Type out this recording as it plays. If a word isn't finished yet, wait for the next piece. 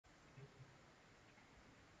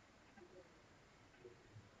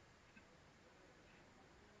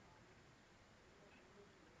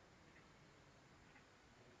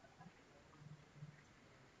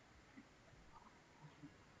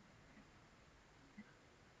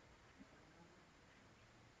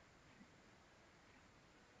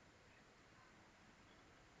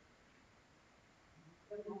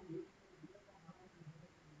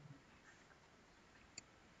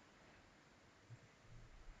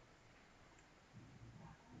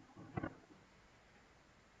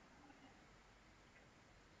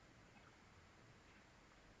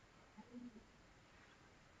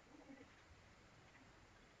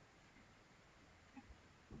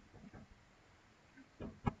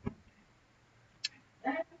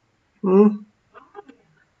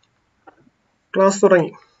Class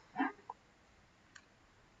തുടങ്ങി.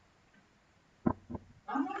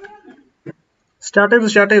 Start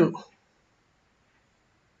ചെയ്തു.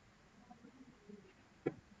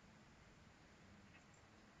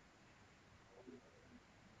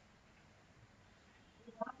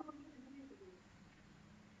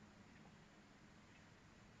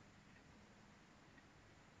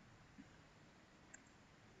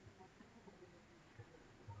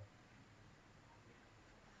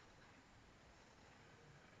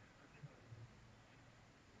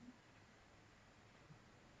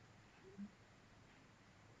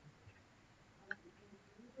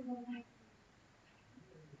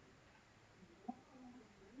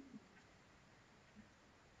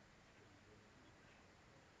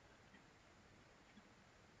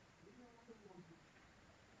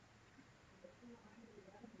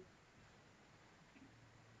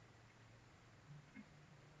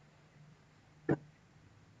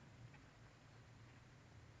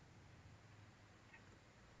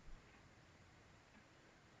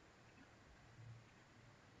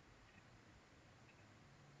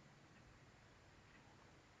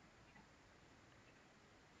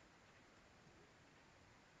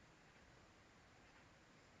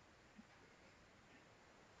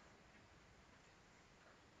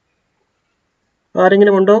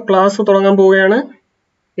 ആരെങ്കിലും ഉണ്ടോ? ക്ലാസ് തുടങ്ങാൻ പോവുകയാണ്.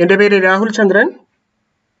 എൻ്റെ പേര് രാഹുൽ ചന്ദ്രൻ.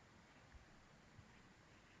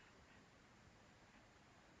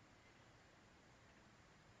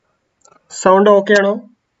 സൗണ്ട് ഓക്കെ ആണോ?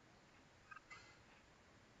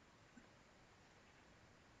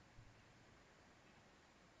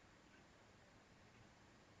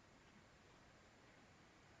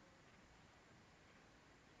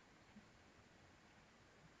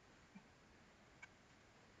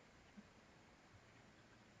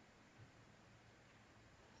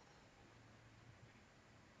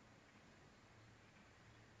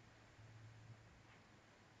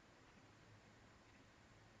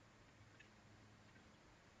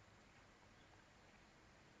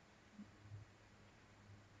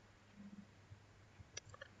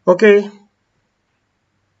 ഓക്കെ.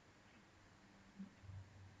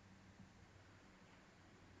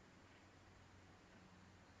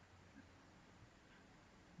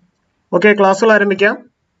 ക്ലാസ്സുകൾ ആരംഭിക്കാം.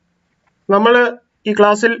 നമ്മൾ ഈ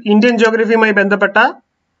ക്ലാസ്സിൽ ഇന്ത്യൻ ജിയോഗ്രഫിയുമായി ബന്ധപ്പെട്ട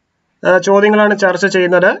ചോദ്യങ്ങളാണ് ചർച്ച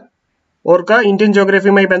ചെയ്യുന്നത്. ഓർക്കുക, ഇന്ത്യൻ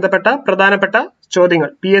ജിയോഗ്രഫിയുമായി ബന്ധപ്പെട്ട പ്രധാനപ്പെട്ട ചോദ്യങ്ങൾ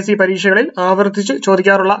PSC പരീക്ഷകളിൽ ആവർത്തിച്ച്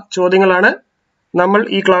ചോദിക്കാറുള്ള ചോദ്യങ്ങളാണ് നമ്മൾ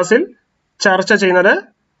ഈ ക്ലാസ്സിൽ ചർച്ച ചെയ്യുന്നത്.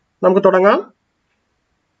 നമുക്ക് തുടങ്ങാം.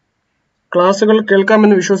 ക്ലാസ്സുകൾ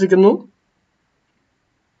കേൾക്കാമെന്ന് വിശ്വസിക്കുന്നു.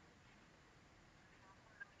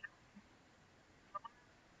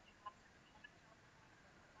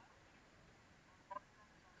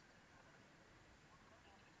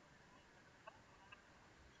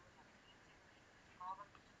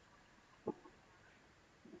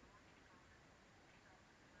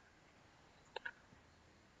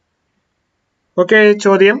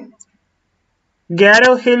 ചോദ്യം: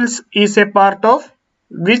 Garo Hills is a part of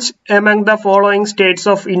which among the following states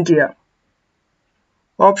of India?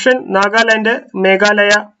 Option: Nagaland,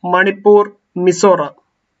 Meghalaya, Manipur, Mizoram.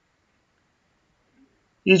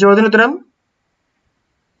 ഈ ചോദ്യത്തിനുത്തരം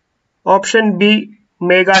ഓപ്ഷൻ ബി,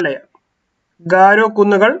 മേഘാലയ. ഗാരോ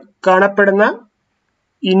കുന്നുകൾ കാണപ്പെടുന്ന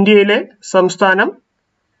ഇന്ത്യയിലെ സംസ്ഥാനം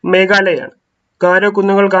മേഘാലയയാണ്. ഗാരോ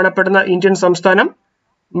കുന്നുകൾ കാണപ്പെടുന്ന ഇന്ത്യൻ സംസ്ഥാനം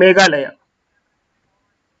മേഘാലയ.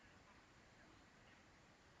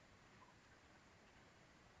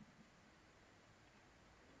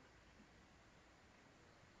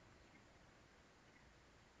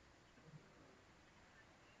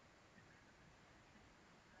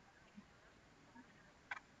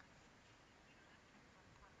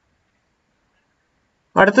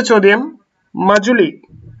 അടുത്ത ചോദ്യം: Majuli,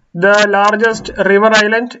 the largest river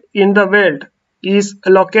island in the world, is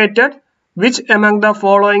located which among the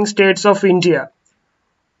following states of India?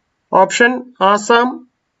 Option: Assam,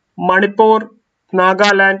 Manipur,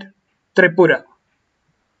 Nagaland, Tripura.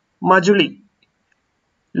 Majuli,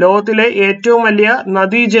 ലോകത്തിലെ ഏറ്റവും വലിയ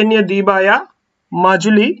നദീജന്യ ദ്വീപായ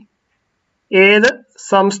മജുലി ഏത്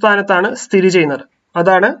സംസ്ഥാനത്താണ് സ്ഥിതി ചെയ്യുന്നത്?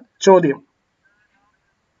 അതാണ് ചോദ്യം.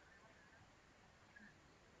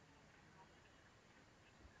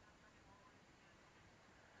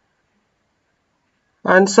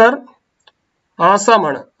 ആൻസർ ആസാം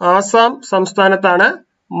ആണ്. ആസാം സംസ്ഥാനത്താണ്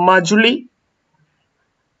മജുലി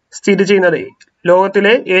സ്ഥിതി ചെയ്യുന്നത്.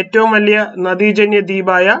 ലോകത്തിലെ ഏറ്റവും വലിയ നദീജന്യ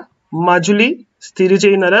ദ്വീപായ മജുലി സ്ഥിതി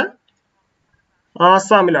ചെയ്യുന്നത്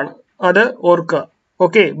ആസാമിലാണ്. അത് ഓർക്കുക.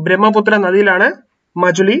 ഓക്കെ, ബ്രഹ്മപുത്ര നദിയിലാണ്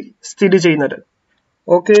മജുലി സ്ഥിതി ചെയ്യുന്നത്.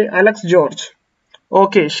 Okay, Alex George.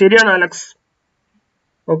 ഓക്കെ, ശരിയാണ് അലക്സ്.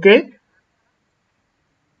 ഓക്കെ,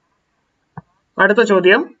 അടുത്ത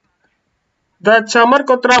ചോദ്യം. The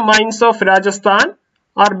Chamarkotra mines of Rajasthan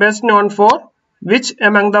are best known for which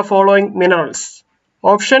among the following minerals?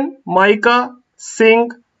 Option mica,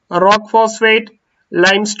 zinc, rock phosphate,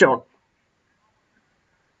 limestone.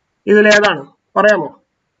 ഇതിലേതാണ് പറയാമോ?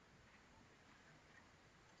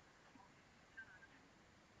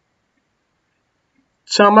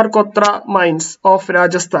 Chamarkotra mines of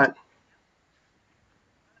Rajasthan.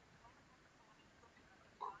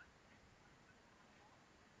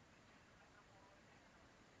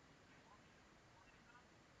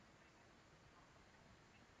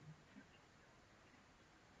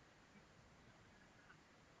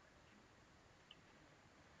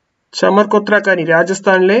 ചമർകൊത്ര ഖനി,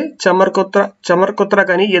 രാജസ്ഥാനിലെ ചമർകൊത്ര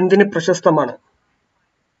ഖനി എന്തിന് പ്രശസ്തമാണ്?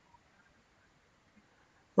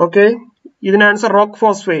 ഓക്കെ, ഇതിന് ആൻസർ റോക്ക്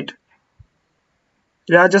ഫോസ്ഫേറ്റ്.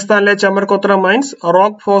 രാജസ്ഥാനിലെ ചമർകൊത്ര മൈൻസ്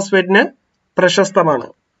റോക്ക് ഫോസ്ഫേറ്റിന് പ്രശസ്തമാണ്.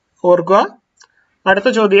 ഓർക്കുക.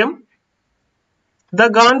 അടുത്ത ചോദ്യം. The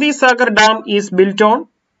Gandhi Sagar Dam is built on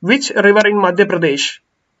which river in Madhya Pradesh?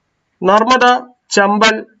 Narmada,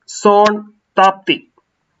 Chambal, Son, Tapti.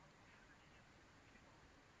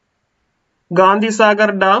 Gandhi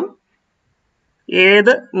Sagar dam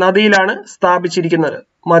ഏത് നദിയിലാണ് സ്ഥാപിച്ചിരിക്കുന്നത്?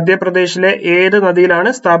 മധ്യപ്രദേശിലെ ഏത്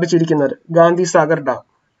നദിയിലാണ് സ്ഥാപിച്ചിരിക്കുന്നത് Gandhi Sagar dam?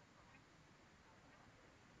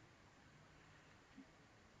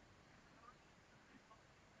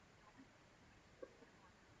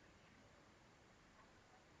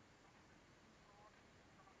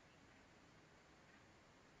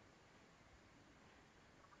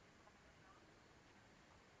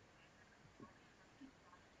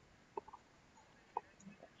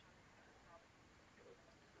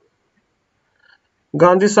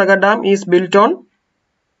 Gandhi Sagar Dam is built on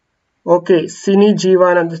Sini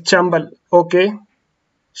Jeevanand, Chambal.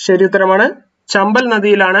 ശരി ഉത്തരമാണ്. ചമ്പൽ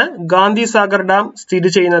നദിയിലാണ് ഗാന്ധി സാഗർ ഡാം സ്ഥിതി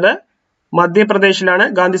ചെയ്യുന്നത്. മധ്യപ്രദേശിലാണ്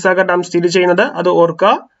ഗാന്ധി സാഗർ ഡാം സ്ഥിതി ചെയ്യുന്നത്. അത്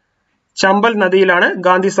ഓർക്കുക. ചമ്പൽ നദിയിലാണ്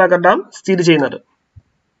ഗാന്ധി സാഗർ ഡാം സ്ഥിതി ചെയ്യുന്നത്.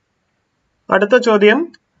 അടുത്ത ചോദ്യം.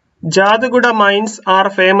 Jaduguda mines R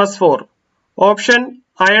famous for. Option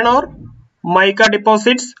iron or, mica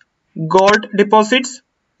deposits, gold deposits,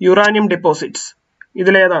 uranium deposits.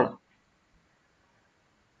 ഇതിലേതാണ്?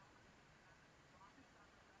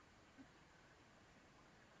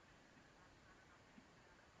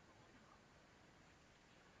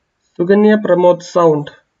 സുകന്യ പ്രമോദ്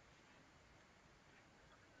സൗണ്ട്.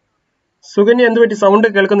 സുകന്യ എന്ത് പറ്റി? സൗണ്ട്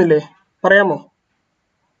കേൾക്കുന്നില്ലേ? പറയാമോ?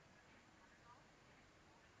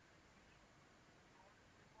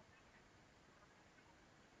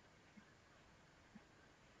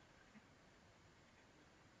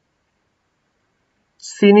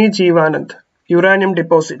 Sini Jeevanand, uranium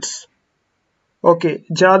deposits.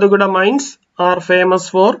 Jaduguda mines R famous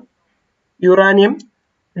for uranium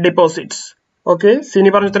deposits. Sini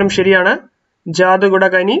പറഞ്ഞ ഉത്തരം ശരിയാണ്. ജാദുഗുഡ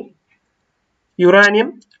ഖനി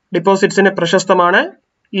യുറാനിയം ഡിപ്പോസിറ്റ്സിന് പ്രശസ്തമാണ്.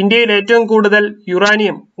 ഇന്ത്യയിൽ ഏറ്റവും കൂടുതൽ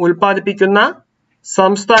യുറാനിയം ഉൽപ്പാദിപ്പിക്കുന്ന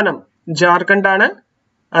സംസ്ഥാനം ജാർഖണ്ഡാണ്.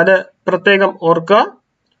 അത് പ്രത്യേകം ഓർക്കുക.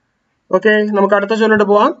 നമുക്ക് അടുത്ത ചോദ്യത്തിലോട്ട്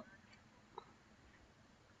പോവാം.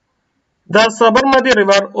 The Sabarmati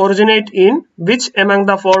River originate in which among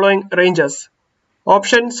the following ranges?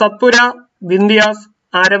 Option Satpura, Vindhyas,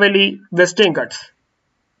 Aravalli, Western Ghats.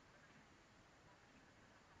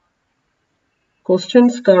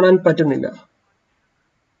 Questions കാണാൻ പറ്റുന്നില്ല.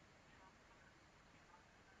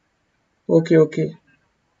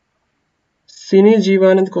 സിനി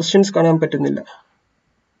ജീവാനന്ദ് ക്വസ്റ്റ്യൻസ് കാണാൻ പറ്റുന്നില്ല.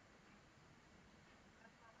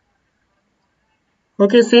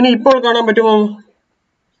 സിനി ഇപ്പോൾ കാണാൻ പറ്റുമോ?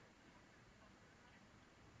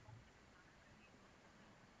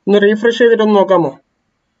 ഒന്ന് റീഫ്രഷ് ചെയ്തിട്ടൊന്ന് നോക്കാമോ?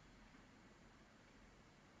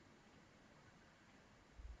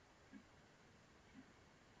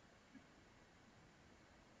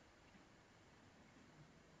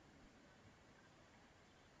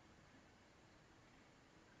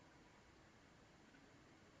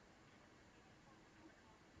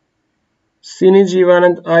 സിനി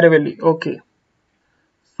ജീവാനന്ദ്, ആരവല്ലി.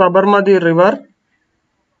 സബർമതി റിവർ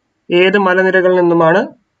ഏത് മലനിരകളിൽ നിന്നുമാണ്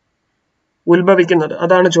ഉത്ഭവിക്കുന്നത്?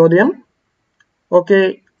 അതാണ് ചോദ്യം.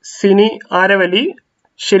 സിനി, ആരവല്ലി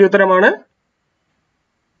ശരി ഉത്തരമാണ്.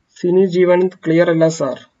 സിനി ജീവാനന്ദ് ക്ലിയർ അല്ല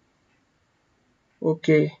സാർ.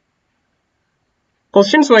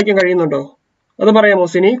 ക്വസ്റ്റ്യൻസ് വായിക്കാൻ കഴിയുന്നുണ്ടോ? അത് പറയാമോ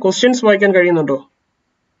സിനി? ക്വസ്റ്റ്യൻസ് വായിക്കാൻ കഴിയുന്നുണ്ടോ?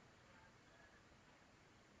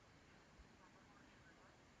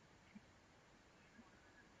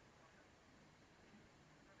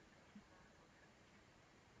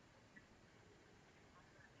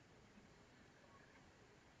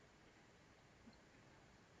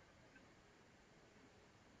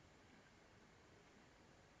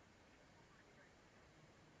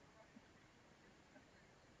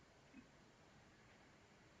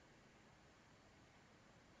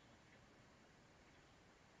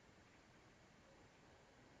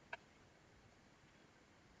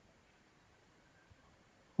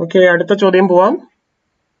 ഓക്കെ, അടുത്ത ചോദ്യം പോവാം.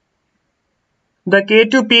 The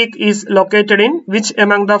K2 peak is located in which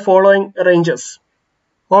among the following ranges?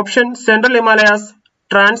 Option Central Himalayas,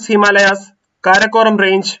 Trans Himalayas, Karakoram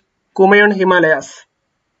Range, Kumaon Himalayas.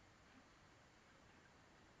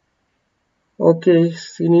 Okay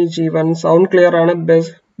Sini Jeevan, sound clear ആണ്,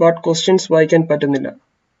 ബട്ട് ക്വസ്റ്റ്യൻസ് വായിക്കാൻ പറ്റുന്നില്ല.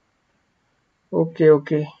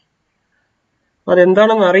 ഓക്കെ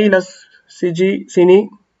അതെന്താണെന്ന് അറിയില്ല സിനി.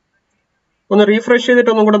 ഒന്ന് റീഫ്രഷ്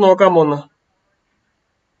ചെയ്തിട്ട് ഒന്നും കൂടെ നോക്കാമോ ഒന്ന്?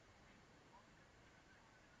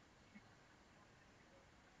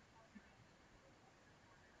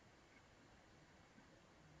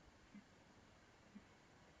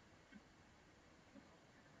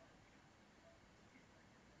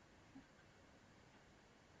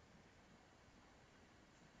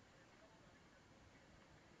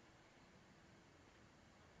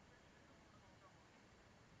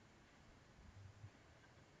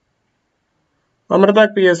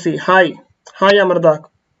 അമൃതാക് PSC, ഹായ് അമൃതാക്.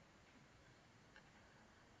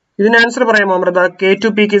 ഇതിന് ആൻസർ പറയാമോ അമൃതാക്? K2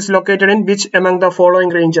 peak is located in which among the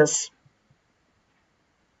following ranges?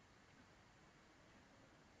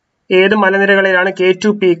 ഏത് മലനിരകളിലാണ്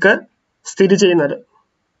K2 പീക്ക് സ്ഥിതി ചെയ്യുന്നത്?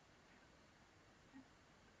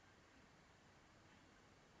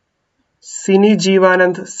 Sini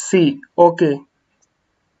Jeevanand C. Okay,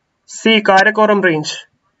 C Karakoram range.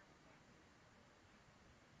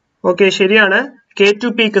 Okay, ശരിയാണ്. K2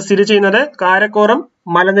 പീക്ക് സ്ഥിതി ചെയ്യുന്നത് കാരക്കോറം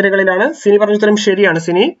മലനിരകളിലാണ്. സിനി പറഞ്ഞ ഉത്തരം ശരിയാണ്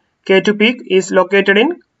Sini. K2 peak is located in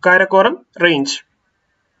Karakoram range.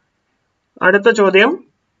 അടുത്ത ചോദ്യം.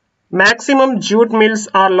 Maximum jute mills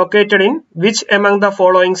are located in which among the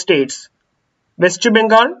following States? West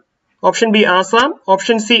Bengal, option B Assam,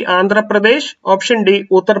 option C Andhra Pradesh, option D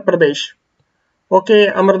Uttar Pradesh. Okay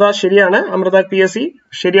Amrita, ശരിയാണ്. Amrita PSC,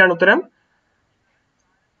 ശരിയാണ് ഉത്തരം.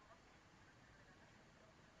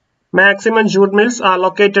 Maximum jute mills are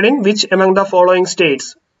located in which among the following states?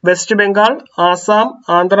 West Bengal, Assam,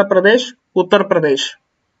 Andhra Pradesh, Uttar Pradesh.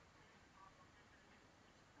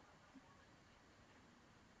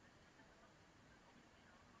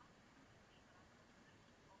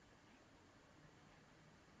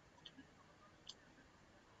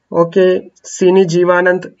 Okay, Sini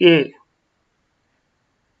Jeevanand A.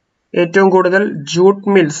 ഏറ്റവും കൂടുതൽ jute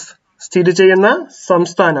mills സ്ഥിതി ചെയ്യുന്ന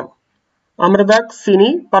സംസ്ഥാനം. അമൃതാക് സിനി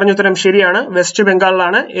പറഞ്ഞുത്തരം ശരിയാണ്. West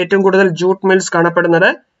ബംഗാളിലാണ് ഏറ്റവും കൂടുതൽ ജൂട്ട് മിൽസ് കാണപ്പെടുന്നത്.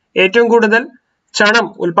 ഏറ്റവും കൂടുതൽ ചണം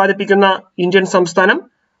ഉൽപ്പാദിപ്പിക്കുന്ന ഇന്ത്യൻ സംസ്ഥാനം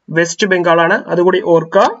വെസ്റ്റ് ബംഗാളാണ്. അതുകൂടി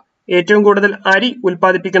ഓർക്കുക. ഏറ്റവും കൂടുതൽ അരി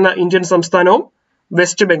ഉൽപ്പാദിപ്പിക്കുന്ന ഇന്ത്യൻ സംസ്ഥാനവും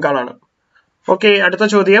വെസ്റ്റ് ബംഗാളാണ്. ഓക്കെ, അടുത്ത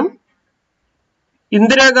ചോദ്യം.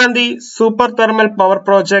 Indira Gandhi super thermal power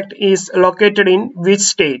project is located in which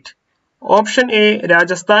state? Option A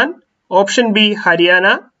Rajasthan, option B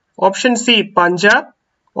Haryana, option C Punjab,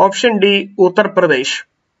 option D Uttar Pradesh.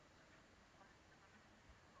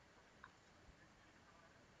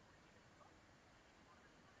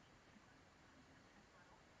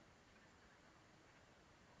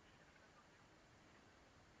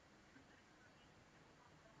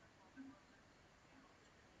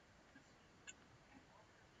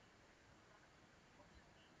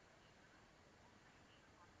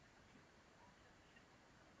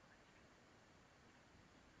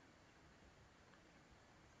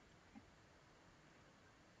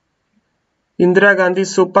 Indira Gandhi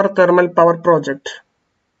super thermal power project.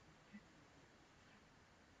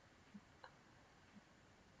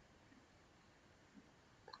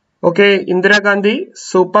 Okay, Indira Gandhi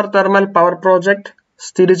super thermal power project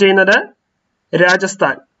സ്ഥിതി ചെയ്യുന്നത്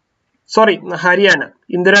Rajasthan, Haryana.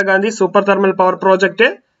 Indira Gandhi super thermal power project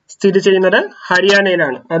സ്ഥിതി ചെയ്യുന്നത്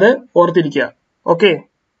ഹരിയാനയിലാണ്. അത് ഓർത്തിരിക്കുക. Okay,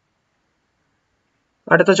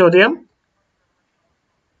 അടുത്ത ചോദ്യം.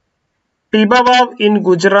 Pipavav in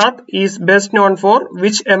Gujarat is best known for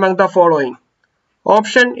which among the following?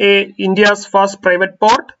 Option A, India's first private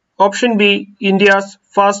port. Option B, India's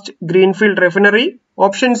first greenfield refinery.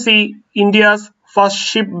 Option C, India's first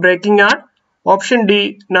ship breaking yard. Option D,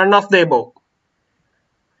 none of the above.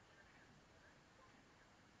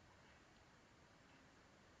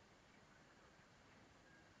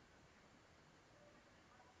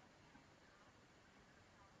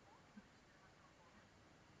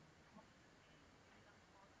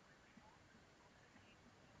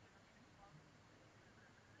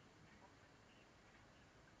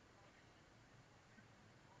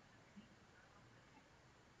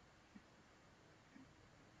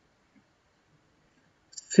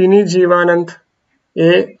 Sini Jeevanand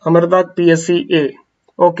A, അമൃതാക് PSC A.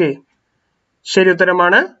 Okay, ശരി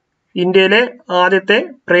ഉത്തരമാണ്. ഇന്ത്യയിലെ ആദ്യത്തെ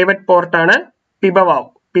private പോർട്ടാണ് പിപവാവ്.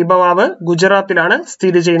 പിപവാവ് ഗുജറാത്തിലാണ്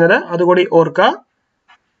സ്ഥിതി ചെയ്യുന്നത്. അതുകൂടി ഓർക്കുക.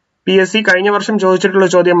 PSC കഴിഞ്ഞ വർഷം ചോദിച്ചിട്ടുള്ള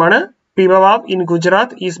ചോദ്യമാണ്. പിപവാവ് in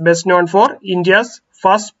Gujarat is best known for India's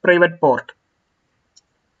first private port.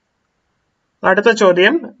 അടുത്ത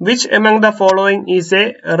ചോദ്യം, which among the following is A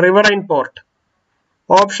riverine port?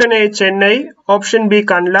 Option A Chennai, option B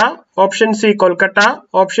കണ്ല, option C Kolkata,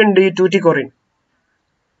 option D ടൂറ്റിക്കോറിൻ.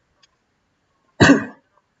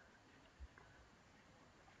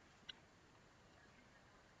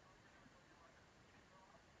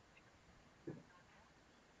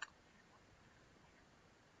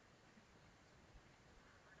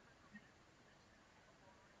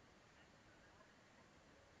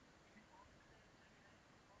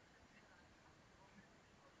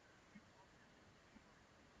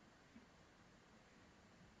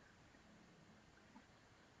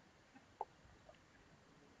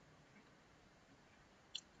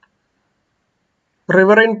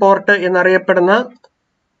 Riverine port എന്നറിയപ്പെടുന്ന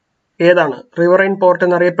ഏതാണ്? റിവറൈൻ പോർട്ട്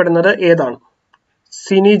എന്നറിയപ്പെടുന്നത് ഏതാണ്?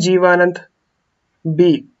 Sini Jeevanand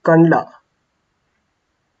B കണ്ല.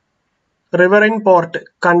 Riverine port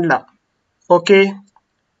കണ്ല. Okay,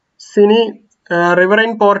 Sini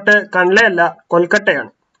riverine port കണ്ലയല്ല, കൊൽക്കട്ടയാണ്.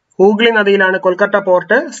 Hooghly നദിയിലാണ് Kolkata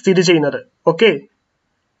port സ്ഥിതി ചെയ്യുന്നത്. Okay,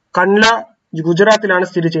 കണ്ല ഗുജറാത്തിലാണ്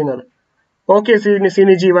സ്ഥിതി ചെയ്യുന്നത്. ഓക്കെ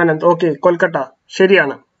സിനി ജീവാനന്ദ്, ഓക്കെ കൊൽക്കത്ത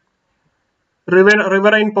ശരിയാണ്.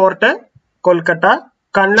 Riverine port Kolkata.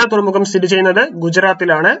 കണ്ല തുറമുഖം സ്ഥിതി ചെയ്യുന്നത്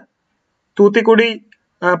ഗുജറാത്തിലാണ്. തൂത്തിക്കുടി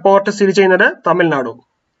പോർട്ട് സ്ഥിതി ചെയ്യുന്നത് തമിഴ്നാടു.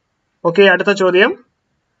 ഓക്കെ, അടുത്ത ചോദ്യം.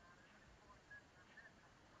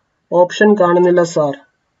 ഓപ്ഷൻ കാണുന്നില്ല സാർ.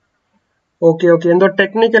 ഓക്കെ, എന്തോ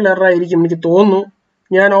ടെക്നിക്കൽ എറർ ആയിരിക്കും എനിക്ക് തോന്നുന്നു.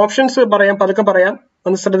 ഞാൻ ഓപ്ഷൻസ് പറയാം, പതുക്കെ പറയാം,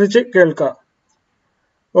 ഒന്ന് ശ്രദ്ധിച്ച് കേൾക്കുക.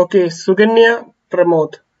 ഓക്കെ, സുകന്യ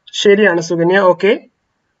പ്രമോദ് ശരിയാണ് സുകന്യ. ഓക്കെ,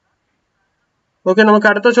 നമുക്ക്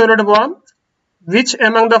അടുത്ത ചോദ്യത്തോട്ട് പോവാം. Which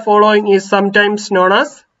among the following is sometimes known as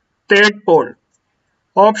third pole?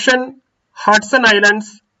 Option Hudson Islands,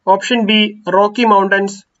 option B Rocky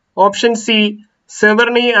Mountains, option C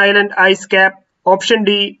Severny Island ice cap, option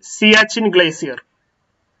D Siachen Glacier.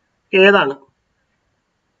 ഏതാണ്?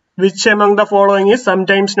 Which among the following is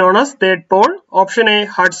sometimes known as third pole? Option A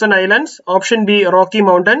Hudson Islands, option B Rocky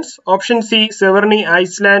Mountains, option C Severny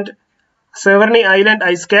Island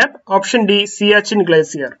ice cap, option D Siachen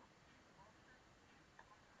Glacier.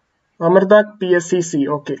 അമൃതാക് PSC C.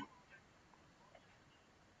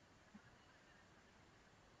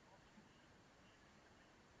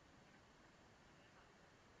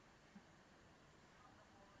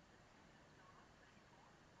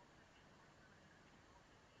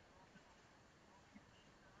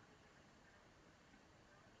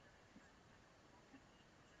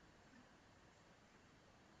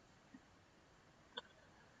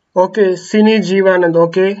 Okay, Sini Jeevanand.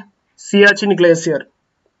 Okay, Siachen glacier.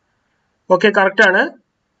 Okay, correct ആണ്.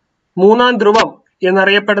 മൂന്നാം ധ്രുവം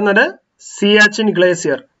എന്നറിയപ്പെടുന്നത് Siachen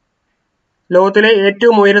glacier. ലോകത്തിലെ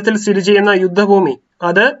ഏറ്റവും ഉയരത്തിൽ സ്ഥിതി ചെയ്യുന്ന യുദ്ധഭൂമി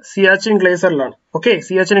അത് സിയാച്ചിൻ ഗ്ലേസിയറിലാണ്. ഓക്കെ,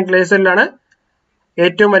 സിയാച്ചിൻ ഗ്ലേസിയറിലാണ്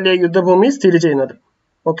ഏറ്റവും വലിയ യുദ്ധഭൂമി സ്ഥിതി ചെയ്യുന്നത്.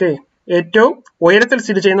 ഓക്കെ, ഏറ്റവും ഉയരത്തിൽ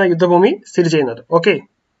സ്ഥിതി ചെയ്യുന്ന യുദ്ധഭൂമി സ്ഥിതി ചെയ്യുന്നത്. ഓക്കെ,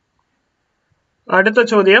 അടുത്ത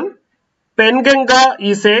ചോദ്യം. Penganga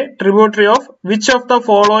is A tributary of which of the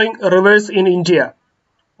following reverse in India?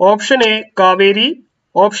 Option A Kaveri,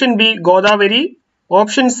 option B Godavari,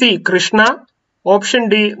 option C Krishna, option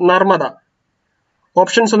D Narmada.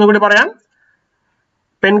 Options ഒന്നുകൂടി പറയാം.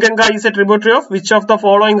 Penganga is A tributary of which of the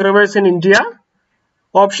following reverse in India?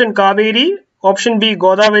 Option Kaveri, option B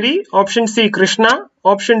Godavari, option C Krishna,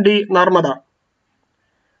 option D Narmada.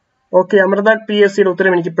 Okay, അമൃതാക് PSCയുടെ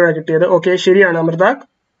ഉത്തരം എനിക്ക് ഇപ്പോഴാണ് കിട്ടിയത്. Okay, ശരിയാണ് അമൃതാക്.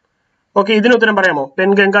 Okay, ഇതിന് ഉത്തരം പറയാമോ?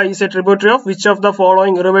 Penganga is A tributary of which of the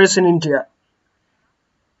following reverse in India?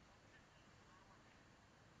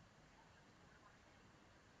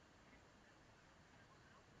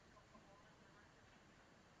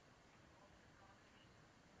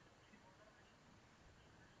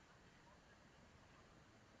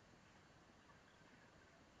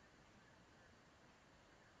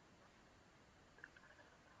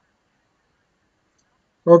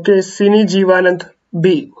 Okay, Sini Jeevanand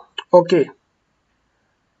B. Okay,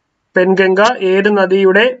 Penganga ഏത്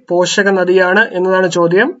നദിയുടെ പോഷക നദിയാണ് എന്നതാണ്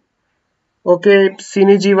ചോദ്യം. ഓക്കെ,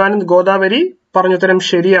 സിനി ജീവാനന്ദ് ഗോദാവരി പറഞ്ഞുത്തരം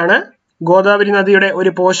ശരിയാണ്. ഗോദാവരി നദിയുടെ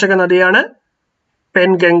ഒരു പോഷക നദിയാണ്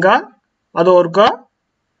പെൻഗംഗ. അത് ഓർക്കുക.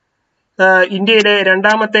 ഇന്ത്യയിലെ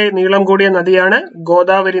രണ്ടാമത്തെ നീളം കൂടിയ നദിയാണ്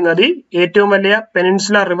ഗോദാവരി നദി. ഏറ്റവും വലിയ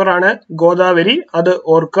പെനിൻസുലർ റിവർ ആണ് ഗോദാവരി. അത്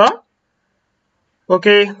ഓർക്കുക.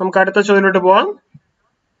 ഓക്കെ, നമുക്ക് അടുത്ത ചോദ്യത്തിലോട്ട് പോവാം.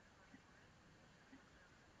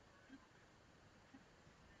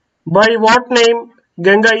 By what name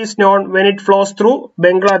Ganga is known when it flows through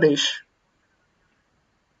Bangladesh?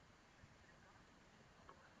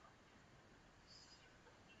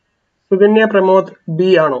 Suganya Pramod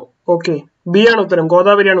B ആണോ? Okay. B ആണ് ഉത്തരം.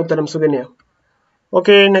 ഗോദാവരിയാണ് ഉത്തരം Sukanya.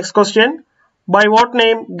 Okay, next question. By what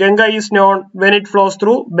name Ganga is known when it flows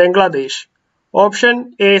through Bangladesh? Option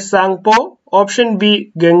A Sangpo, option B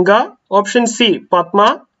Ganga, option C Padma,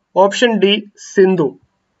 option D Sindhu.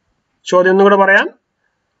 ചോദ്യം ഒന്നുകൂടെ പറയാം.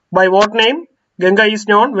 By what name Ganga is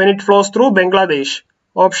known when it flows through Bangladesh?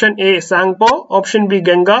 Option A Sangpo, option B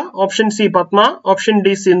Ganga, option C Padma, option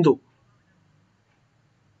D Sindhu.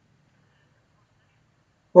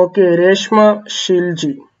 Okay, Reshma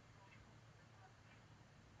Shilji.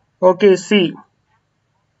 Okay, C.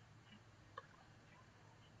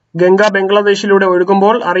 Ganga ബംഗ്ലാദേശിലൂടെ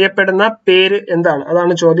ഒഴുകുമ്പോൾ അറിയപ്പെടുന്ന പേര് എന്താണ്?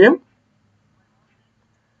 അതാണ് ചോദ്യം.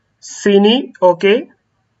 Sini. Okay,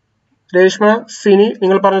 Reshma Sini,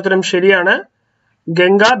 നിങ്ങൾ പറഞ്ഞ ഉത്തരം ശരിയാണ്.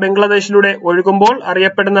 ഗംഗ ബംഗ്ലാദേശിലൂടെ ഒഴുകുമ്പോൾ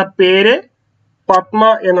അറിയപ്പെടുന്ന പേര് പത്മ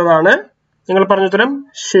എന്നതാണ്. നിങ്ങൾ പറഞ്ഞ ഉത്തരം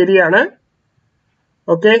ശരിയാണ്.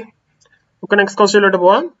 ഓക്കെ, നമുക്ക് നെക്സ്റ്റ് ക്വസ്റ്റ്യനിലോട്ട്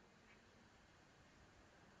പോവാം.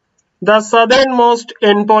 The southern most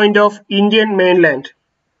end point of Indian mainland.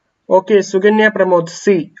 Okay, Sukanya Pramod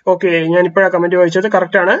C. Okay, ഞാൻ ഇപ്പോഴാണ് കമന്റ് വായിച്ചത്,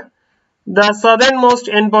 കറക്റ്റ് ആണ്. The southern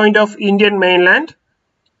most end point of Indian mainland.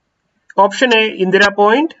 Option A Indira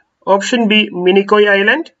point, option B Minicoy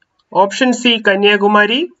island, option C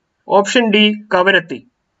Kanyakumari, option D Kavaratti.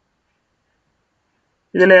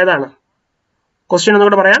 ഇതിലേതാണ്? Question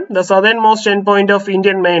ഒന്നുകൂടെ പറയാം. The southern most end point of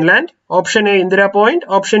Indian mainland. Option A Indira point,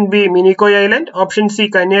 option B Minicoy island, option C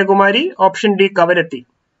Kanyakumari, option D Kavaratti.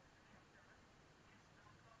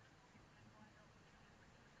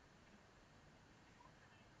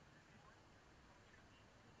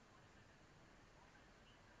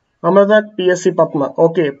 Amrita P S C Padma.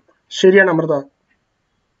 Okay, ശരിയാണ് Amrita.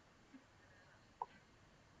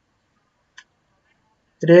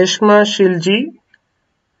 Reshma Shilji.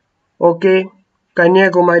 Okay,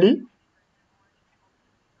 Kanyakumari.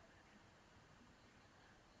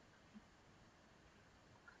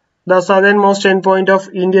 The southernmost end point of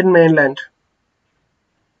Indian mainland.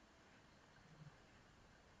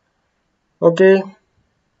 Okay.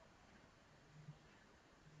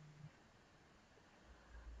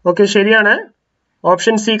 Okay, ശരിയാണ്.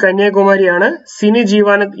 Option C കന്യാകുമാരിയാണ്. Sini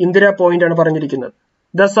Jeevanand Indira point ആണ് പറഞ്ഞിരിക്കുന്നത്.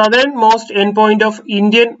 The southern most end point of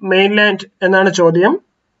Indian mainland എന്നാണ് ചോദ്യം.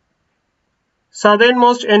 Southern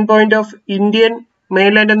most end point of Indian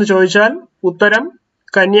mainland എന്ന് ചോദിച്ചാൽ ഉത്തരം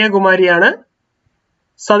കന്യാകുമാരിയാണ്.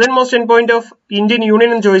 Southern most end point of Indian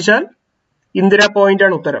union എന്ന് ചോദിച്ചാൽ ഇന്ദിര പോയിന്റ്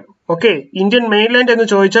ആണ് ഉത്തരം. ഓക്കെ, ഇന്ത്യൻ മെയിൻലാൻഡ് എന്ന്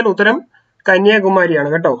ചോദിച്ചാൽ ഉത്തരം കന്യാകുമാരിയാണ്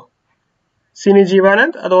കേട്ടോ. സിനി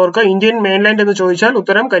ജീവാനന്ദ് അത് ഓർക്കുക. ഇന്ത്യൻ മെയിൻലാൻഡ് എന്ന് ചോദിച്ചാൽ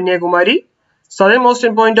ഉത്തരം Kanyakumari. Southern most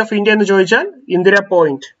end point of India എന്ന് ചോദിച്ചാൽ ഇന്ദിര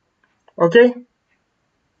പോയിന്റ്. ഓക്കെ,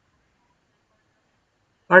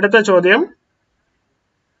 അടുത്ത ചോദ്യം.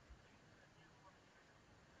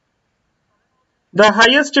 The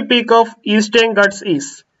highest peak of eastern guts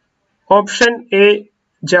is. Option A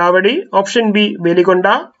ജാവടി, option B വെലികൊണ്ട,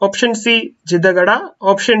 option C ജിതഗഡ,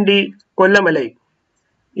 option D കൊല്ലമലൈ.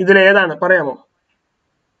 ഇതിലേതാണ് പറയാമോ?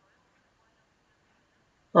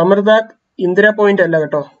 അമൃത ഇന്ദിര പോയിന്റ് അല്ല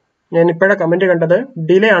കേട്ടോ, ഞാൻ ഇപ്പോഴാണ് കമന്റ് കണ്ടത്,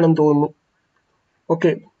 ഡിലേ ആണെന്ന് തോന്നുന്നു.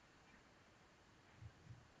 Okay,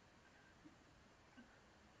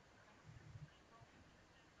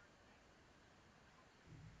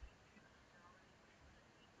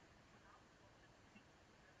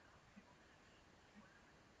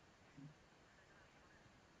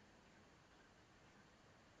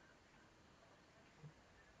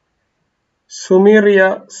 സുമീറിയ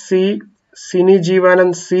C, Sini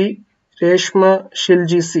Jeevanand C, Reshma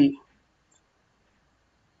Shilji C.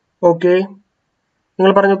 Okay,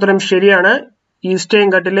 നിങ്ങൾ പറഞ്ഞ ഉത്തരം ശരിയാണ്. ഈസ്റ്റേൺ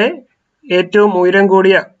ഘട്ടിലെ ഏറ്റവും ഉയരം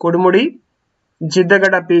കൂടിയ കൊടുമുടി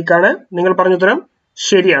ജിതഗഡ പീക്കാണ്. നിങ്ങൾ പറഞ്ഞ ഉത്തരം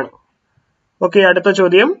ശരിയാണ്. ഓക്കെ, അടുത്ത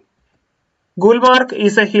ചോദ്യം. Gulmarg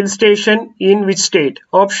is A hill station in which state?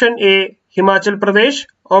 Option A Himachal Pradesh,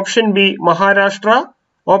 option B Maharashtra,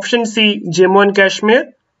 option C Jammu and Kashmir,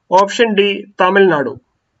 option D Tamil Nadu.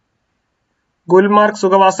 Gulmarg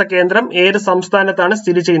സുഖവാസ കേന്ദ്രം ഏത് സംസ്ഥാനത്താണ്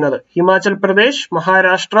സ്ഥിതി ചെയ്യുന്നത്? Himachal Pradesh,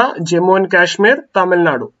 Maharashtra, Jammu and Kashmir,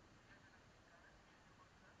 Tamil Nadu.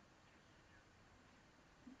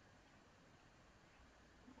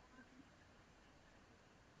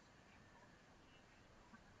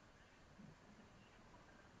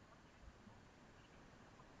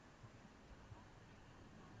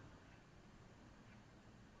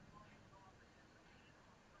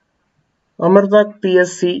 Amrita P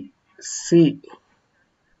S C C.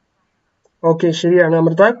 Okay, ശരിയാണ്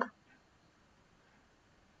അമൃത.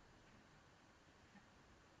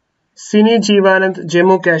 സിനി ജീവാനന്ദ്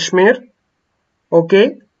ജമ്മു കാശ്മീർ. ഓക്കെ.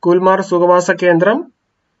 ഗുൽമാർ സുഖവാസ കേന്ദ്രം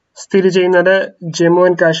സ്ഥിതി ചെയ്യുന്നത് Jammu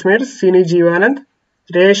and Kashmir. Sini Jeevanand.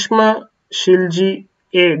 Reshma Shilji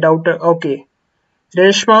A doubt. Okay.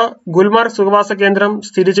 Reshma ഗുൽമാർ സുഖവാസ കേന്ദ്രം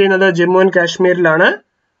സ്ഥിതി ചെയ്യുന്നത് ജമ്മു ആൻഡ് കാശ്മീരിലാണ്,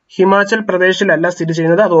 ഹിമാചൽ പ്രദേശിലല്ല സ്ഥിതി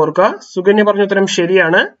ചെയ്യുന്നത്, അത് ഓർക്കുക. സുകന്യ പറഞ്ഞ ഉത്തരം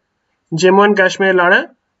ശരിയാണ്. ജമ്മു ആൻഡ് കാശ്മീരിലാണ്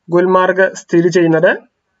ഗുൽമാർഗ് സ്ഥിതി ചെയ്യുന്നത്.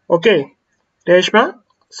 ഓക്കെ. രേഷ്മ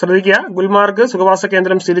ശ്രദ്ധിക്കുക, ഗുൽമാർഗ് സുഖവാസ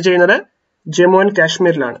കേന്ദ്രം സ്ഥിതി ചെയ്യുന്നത് Jammu and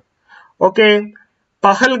കാശ്മീരിലാണ്. Okay.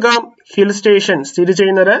 Pahalgam hill station സ്ഥിതി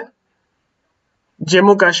ചെയ്യുന്നത്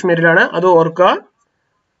ജമ്മു കാശ്മീരിലാണ്, അത് ഓർക്കുക.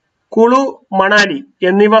 കുളു മണാലി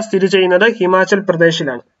എന്നിവ സ്ഥിതി ചെയ്യുന്നത് ഹിമാചൽ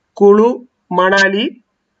പ്രദേശിലാണ്. കുളു മണാലി.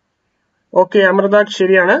 ഓക്കെ. അമൃതാഖ്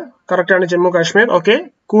ശരിയാണ്, കറക്റ്റ് ആണ്, ജമ്മു കാശ്മീർ. ഓക്കെ.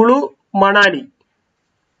 കുളു മണാലി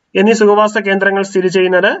എന്നീ സുഖവാസ കേന്ദ്രങ്ങൾ സ്ഥിതി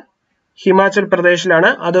ചെയ്യുന്നത് ഹിമാചൽ പ്രദേശിലാണ്,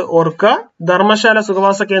 അത് ഓർക്കുക. ധർമ്മശാല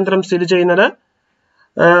സുഖവാസ കേന്ദ്രം സ്ഥിതി ചെയ്യുന്നത്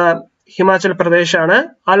ഹിമാചൽ പ്രദേശാണ്.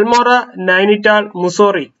 അൽമോറ, നൈനിറ്റാൾ,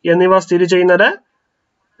 മുസോറി എന്നിവ സ്ഥിതി ചെയ്യുന്നത്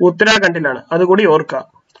ഉത്തരാഖണ്ഡിലാണ്, അതുകൂടി ഓർക്കുക.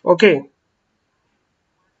 ഓക്കെ.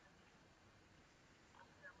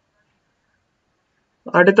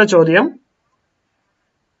 അടുത്ത ചോദ്യം.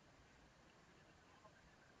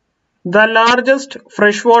 The largest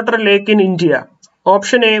fresh water lake in India.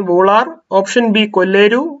 Option A Wular, option B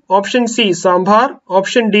Kolleru, option C സാംഭാർ,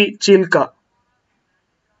 option D Chilka.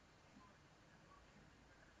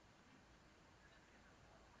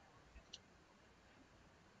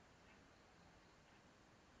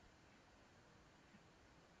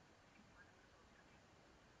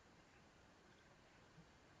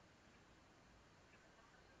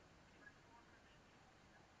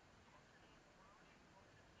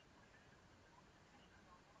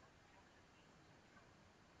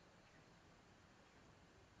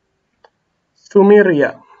 സുമേറിയ.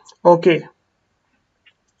 Okay.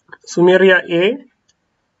 സുമേറിയ A.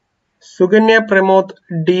 Sukanya Pramod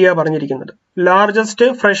D ആ പറഞ്ഞിരിക്കുന്നത്. ലാർജസ്റ്റ്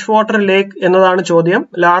ഫ്രഷ് വാട്ടർ ലേക്ക് എന്നതാണ് ചോദ്യം,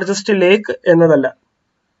 ലാർജസ്റ്റ് ലേക്ക് എന്നതല്ല.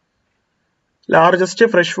 Largest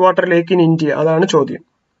fresh water lake in India, അതാണ് ചോദ്യം.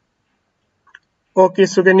 Okay.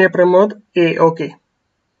 Sukanya Pramod A. Okay.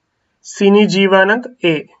 Sini Jeevanand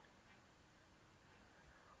A.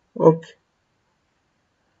 Okay.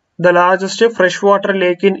 The largest fresh water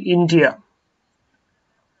lake in India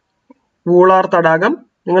Wular തടാകം.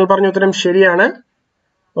 നിങ്ങൾ പറഞ്ഞ ഉത്തരം ശരിയാണ്.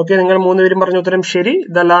 ഓക്കെ. നിങ്ങൾ മൂന്നുപേരും പറഞ്ഞ ഉത്തരം ശരി.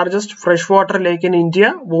 The largest fresh water lake in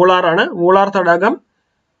India Wular ആണ്. വൂളാർ തടാകം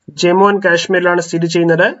ജമ്മു ആൻഡ് കാശ്മീരിലാണ് സ്ഥിതി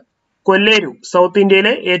ചെയ്യുന്നത്. കൊല്ലേരു സൗത്ത്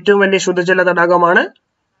ഇന്ത്യയിലെ ഏറ്റവും വലിയ ശുദ്ധജല തടാകമാണ്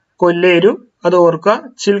കൊല്ലേരു, അത് ഓർക്കുക.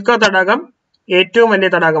 ചിൽക്ക തടാകം ഏറ്റവും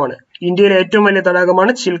വലിയ തടാകമാണ്, ഇന്ത്യയിലെ ഏറ്റവും വലിയ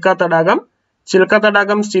തടാകമാണ് ചിൽക്ക തടാകം. ചിൽക്ക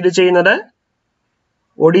തടാകം സ്ഥിതി ചെയ്യുന്നത്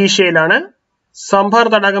ഒഡീഷയിലാണ്. സംഭാർ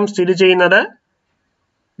തടാകം സ്ഥിതി ചെയ്യുന്നത്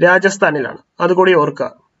രാജസ്ഥാനിലാണ്, അതുകൂടി ഓർക്കുക.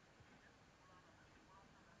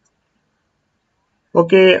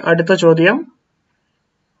 ഓക്കെ. അടുത്ത ചോദ്യം.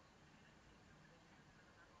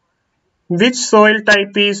 Which soil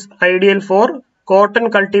type is ideal four cotton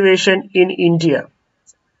cultivation in India?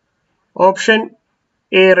 Option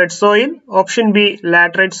A red soil, option B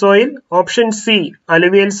laterite soil, option C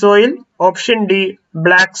അലുവിയൽ soil, option D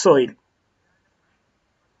black soil.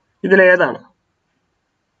 ഇതിലേതാണ്?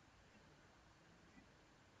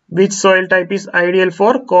 Which soil type is ideal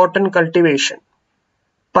for cotton cultivation?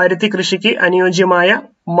 പരുത്തി കൃഷിക്ക് അനുയോജ്യമായ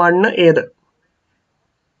മണ്ണ് ഏത്?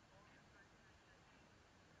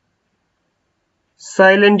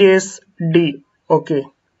 Silent is D. Okay.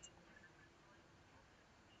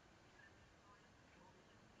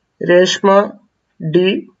 Reshma D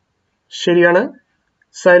ശരിയാണ്.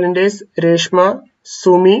 Silent is Reshma.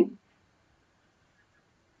 Sumi.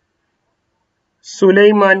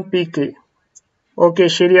 Sulaiman P K. Okay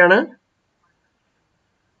ശരിയാണ്.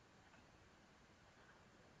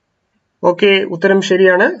 Okay ഉത്തരം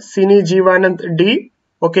ശരിയാണ്. സിനി ജീവാനന്ദ് ഡി.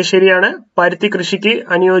 ഓക്കെ ശരിയാണ്. പരുത്തി കൃഷിക്ക്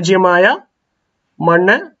അനുയോജ്യമായ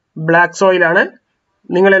മണ്ണ് ബ്ലാക്ക് സോയിൽ ആണ്.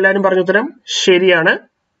 നിങ്ങൾ എല്ലാവരും പറഞ്ഞ ഉത്തരം ശരിയാണ്.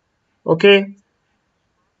 ഓക്കെ.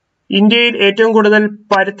 ഇന്ത്യയിൽ ഏറ്റവും കൂടുതൽ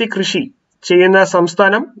പരുത്തി കൃഷി ചെയ്യുന്ന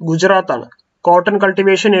സംസ്ഥാനം ഗുജറാത്ത് ആണ്. കോട്ടൺ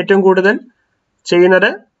കൾട്ടിവേഷൻ ഏറ്റവും കൂടുതൽ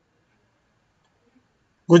ചെയ്യുന്നത്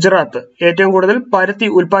ഗുജറാത്ത്. ഏറ്റവും കൂടുതൽ പരുത്തി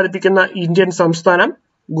ഉൽപ്പാദിപ്പിക്കുന്ന ഇന്ത്യൻ സംസ്ഥാനം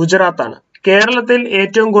ഗുജറാത്ത് ആണ്. കേരളത്തിൽ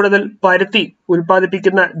ഏറ്റവും കൂടുതൽ പരുത്തി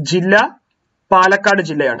ഉൽപ്പാദിപ്പിക്കുന്ന ജില്ല പാലക്കാട്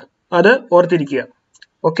ജില്ലയാണ്, അത് ഓർത്തിരിക്കുക.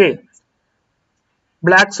 ഓക്കെ.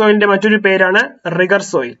 ബ്ലാക്ക് സോയിലിന്റെ മറ്റൊരു പേരാണ് റിഗർ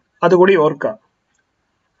സോയിൽ, അതുകൂടി ഓർക്കുക.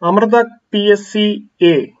 Amrita PSC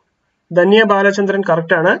A. Dhanya Balachandran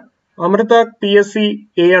correct ആണ്. അമൃത PSC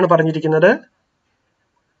A ആണ് പറഞ്ഞിരിക്കുന്നത്.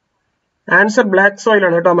 ആൻസർ ബ്ലാക്ക് സോയിൽ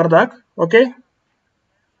ആണ് കേട്ടോ അമൃത. ഓക്കെ.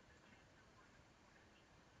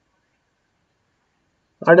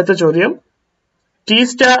 അടുത്ത ചോദ്യം.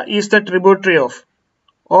 Teesta is the tributary of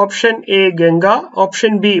option A Ganga,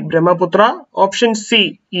 option B Brahmaputra, option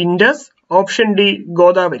C Indus, option D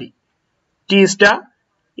Godavari. Teesta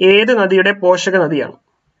ഏത് നദിയുടെ പോഷക നദിയാണ്?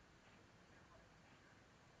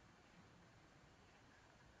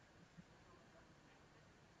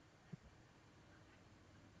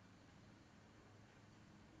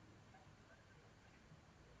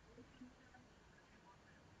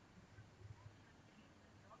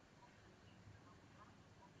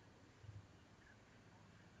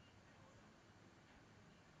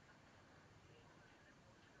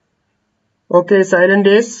 Okay, silent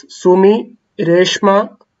is Sumi, Reshma,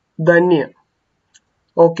 Danya.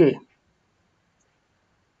 Okay.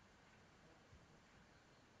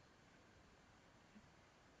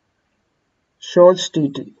 Short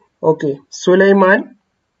TT. Okay. Sulaiman,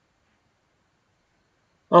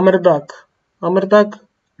 Amardak. Amardak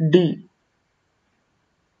D.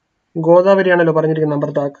 ഗോദാവരിയാണല്ലോ പറഞ്ഞിരിക്കുന്നത്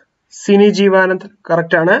അമൃതാക്. Sini Jeevanand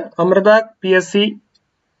correct ആണ്. അമൃതാക് PSC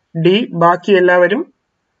D. ബാക്കി എല്ലാവരും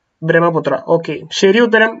Brahmaputra. Okay, ശരി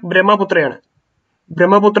ഉത്തരം ബ്രഹ്മപുത്രയാണ്.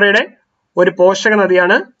 ബ്രഹ്മപുത്രയുടെ ഒരു പോഷക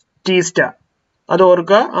നദിയാണ് ടീസ്റ്റ. അത്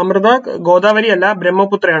ഓർക്കുക. അമൃതാക് ഗോദാവരി അല്ല,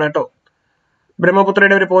 ബ്രഹ്മപുത്രയാണ് കേട്ടോ.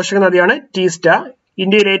 ബ്രഹ്മപുത്രയുടെ ഒരു പോഷക നദിയാണ് ടീസ്റ്റ.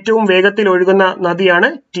 ഇന്ത്യയിൽ ഏറ്റവും വേഗത്തിൽ ഒഴുകുന്ന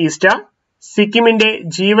നദിയാണ് ടീസ്റ്റ. സിക്കിമിന്റെ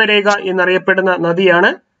ജീവരേഖ എന്നറിയപ്പെടുന്ന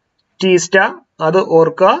നദിയാണ് ടീസ്റ്റ. അത്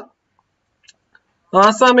ഓർക്കുക.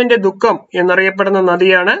 ആസാമിന്റെ ദുഃഖം എന്നറിയപ്പെടുന്ന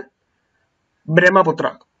നദിയാണ് ബ്രഹ്മപുത്ര.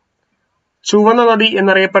 ചുവന്ന നദി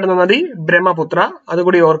എന്നറിയപ്പെടുന്ന നദി ബ്രഹ്മപുത്ര.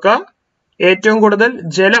 അതുകൂടി ഓർക്കുക. ഏറ്റവും കൂടുതൽ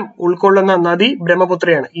ജലം ഉൾക്കൊള്ളുന്ന നദി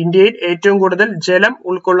ബ്രഹ്മപുത്രയാണ്. ഇന്ത്യയിൽ ഏറ്റവും കൂടുതൽ ജലം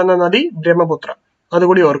ഉൾക്കൊള്ളുന്ന നദി ബ്രഹ്മപുത്ര.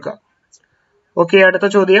 അതുകൂടി ഓർക്കുക. ഓക്കെ, അടുത്ത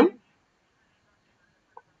ചോദ്യം.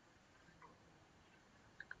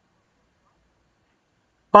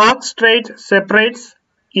 Pak straight separates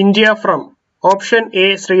India from option A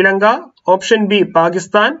Sri Lanka, option B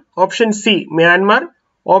Pakistan, option C Myanmar,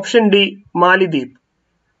 option D മാലിദ്വീപ്.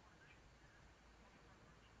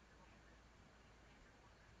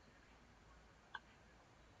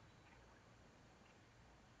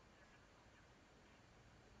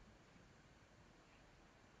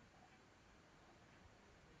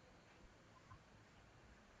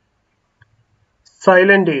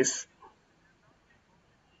 Silent is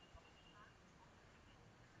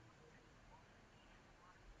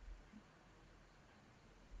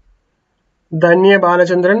Danya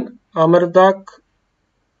Balachandran, Amardak,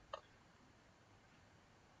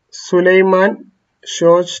 Sulaiman,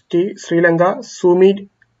 Shoj T, Sri Lanka, Sumit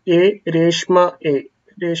A, Reshma A.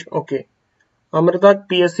 Okay. Amardak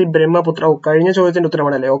PSC Brahmaputra. കഴിഞ്ഞ ചോദ്യത്തിന്റെ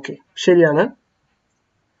ഉത്തരമാണല്ലേ? Okay, ശരിയാണ്.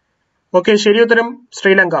 Okay, ശരി ഉത്തരം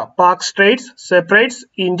Sri Lanka. Pak straits separates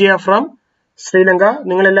India from Sri Lanka.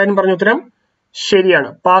 നിങ്ങൾ എല്ലാവരും പറഞ്ഞ ഉത്തരം ശരിയാണ്.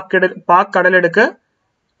 പാക് കടലെടുക്ക്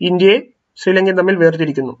ഇന്ത്യയും ശ്രീലങ്കയും തമ്മിൽ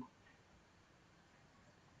വേർതിരിക്കുന്നു.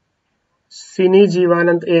 സിനി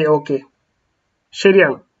ജീവാനന്ദ് എ. ഓക്കെ,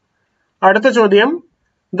 ശരിയാണ്. അടുത്ത ചോദ്യം.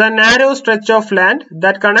 The narrow stretch of land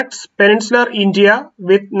that connects peninsular India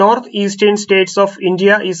with northeastern states of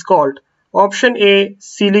India is called option A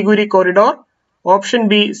Siliguri corridor, option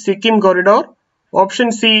B Sikkim corridor, option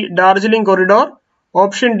C Darjeeling corridor,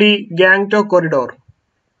 option D Gangtok corridor.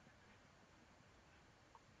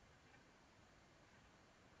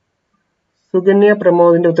 Sukanya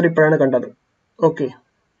പ്രമോദിന്റെ ഉത്തരം ഇപ്പോഴാണ് കണ്ടത്. Okay,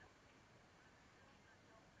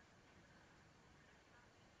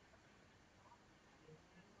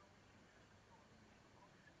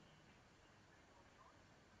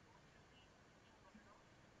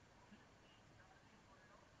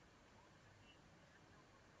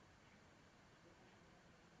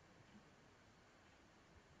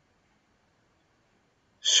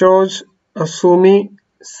 shows Sumi,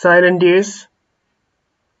 silent is.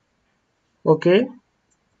 Okay,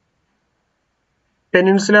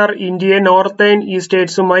 peninsular ഇന്ത്യയെ northern ഈ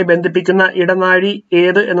സ്റ്റേറ്റ്സുമായി ബന്ധിപ്പിക്കുന്ന ഇടനാഴി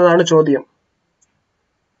ഏത് എന്നതാണ് ചോദ്യം.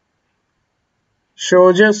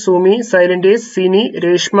 ഷോജ്, Sumi, silent is, Sini,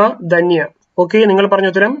 Reshma, Dhanya. Okay, നിങ്ങൾ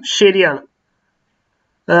പറഞ്ഞ ഉത്തരം ശരിയാണ്.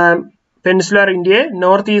 പെനിൻസുലാർ ഇന്ത്യയെ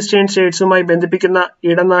നോർത്ത് ഈസ്റ്റേൺ സ്റ്റേറ്റ്സുമായി ബന്ധിപ്പിക്കുന്ന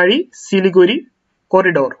ഇടനാഴി സിലിഗുരി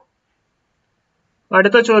കോറിഡോർ.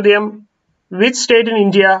 അടുത്ത ചോദ്യം. Which state in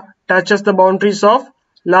India touches the boundaries of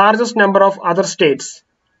largest number of other States?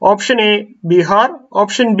 Option A Bihar,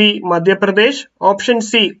 option B Madhya Pradesh, option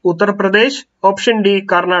C Uttar Pradesh, option D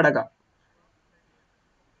Karnataka.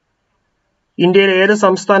 ഇന്ത്യയിലെ ഏത്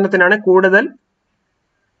സംസ്ഥാനത്തിനാണ്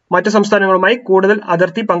മറ്റു സംസ്ഥാനങ്ങളുമായി കൂടുതൽ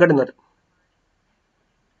അതിർത്തി പങ്കിടുന്നത്?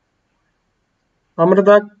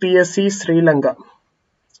 അമൃതാക് PSC ശ്രീലങ്ക.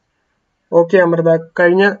 ഓക്കെ അമൃതാക്,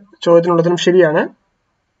 കഴിഞ്ഞ ചോദ്യത്തിനുള്ള ഉത്തരം ശരിയാണ്.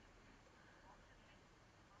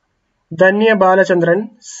 Dhanya Balachandran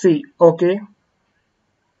C. Okay,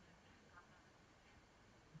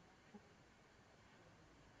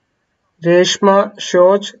 Reshma,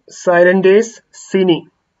 ഷോജ്, സൈലന്റേസ്, Sini.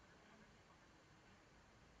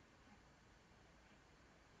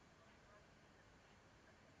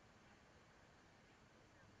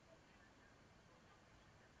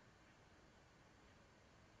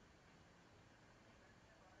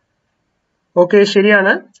 Okay,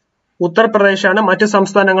 ശരിയാണ്. ഉത്തർപ്രദേശാണ് മറ്റ്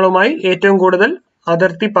സംസ്ഥാനങ്ങളുമായി ഏറ്റവും കൂടുതൽ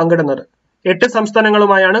അതിർത്തി പങ്കിടുന്നത്. 8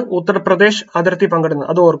 സംസ്ഥാനങ്ങളുമായാണ് ഉത്തർപ്രദേശ് അതിർത്തി പങ്കിടുന്നത്.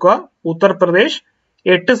 അത് ഓർക്കുക, ഉത്തർപ്രദേശ്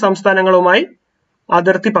 8 സംസ്ഥാനങ്ങളുമായി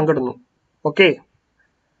അതിർത്തി പങ്കിടുന്നു. ഓക്കെ,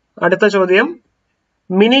 അടുത്ത ചോദ്യം.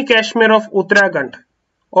 Mini Kashmir of Uttarakhand.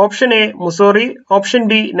 Option A Mussoorie, option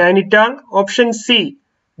B Nainital, option C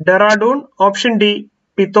Dehradun, option D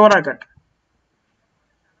പിത്തോറാഗഡ്.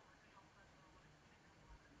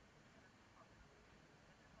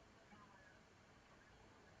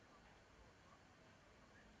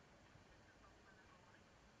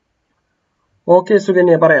 Okay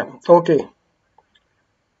Sukanya, പറയാം. Okay,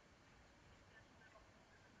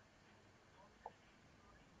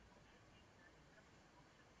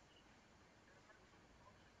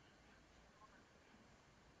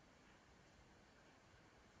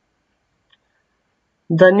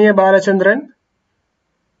 Dhanya Balachandran,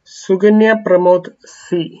 Sukanya Pramod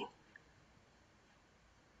C,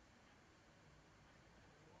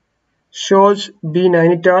 ഷോജ് B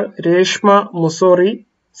Nainital, Reshma Mussoorie,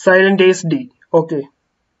 സൈലന്റേസ് D. Okay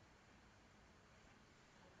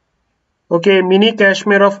okay mini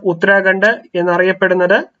Kashmir of Uttarakhand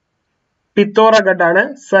എന്നറിയപ്പെടുന്നത് പിത്തോറഗഡ് ആണ്.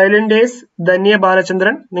 സൈലന്റേസ് ധന്യ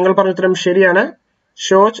ബാലചന്ദ്രൻ, നിങ്ങൾ പറഞ്ഞ ഉത്തരം ശരിയാണ്.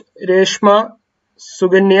 ഷോജ്, രേഷ്മ,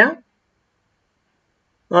 സുകന്യ,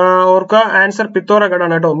 ഓർക്ക ആൻസർ പിത്തോറഗഡ്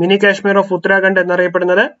ആണ് കേട്ടോ. മിനി കാശ്മീർ ഓഫ് ഉത്തരാഖണ്ഡ്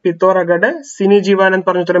എന്നറിയപ്പെടുന്നത് പിത്തോറഗഡ്. സിനി ജീവാനന്ദ്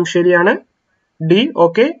പറഞ്ഞ ഉത്തരം ശരിയാണ്, D.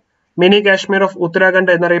 Okay, mini Kashmir of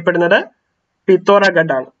Uttarakhand എന്നറിയപ്പെടുന്നത്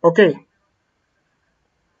പിത്തോറഗഡ് ആണ്. ഓക്കെ,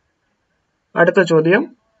 അടുത്ത ചോദ്യം.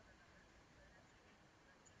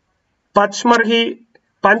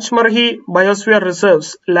 പഞ്ച്മർഹി biosphere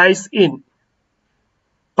reserves lies in.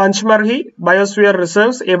 പഞ്ച്മർഹി biosphere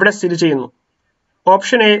reserves എവിടെ സ്ഥിതി ചെയ്യുന്നു?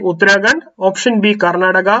 Option A Uttarakhand, option B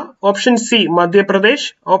Karnataka, option C Madhya Pradesh,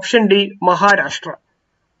 option D Maharashtra.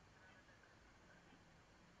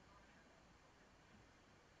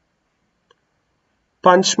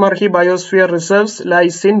 Panchmarhi Biosphere Reserves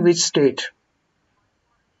lies in which state?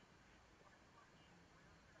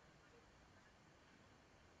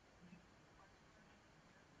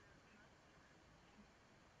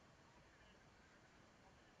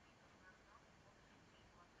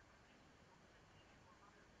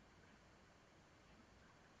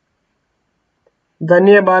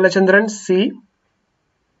 Dhanya Balachandran C,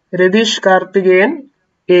 Radish Karthikeyan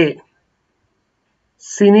A,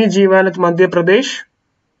 Sini Jeevanath Madhya Pradesh.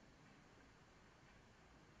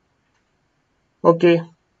 Okay,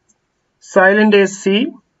 silent is C,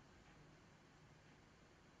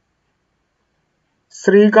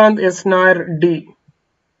 Srikanth S Nair D.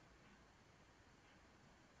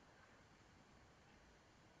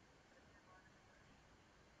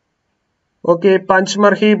 Okay,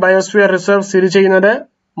 പഞ്ച്മർഹി biosphere reserve സ്ഥിതി ചെയ്യുന്നത്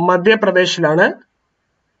മധ്യപ്രദേശിലാണ്.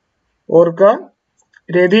 ഓർക്ക,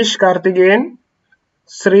 Ratheesh Karthikeyan,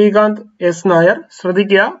 Srikanth S Nair.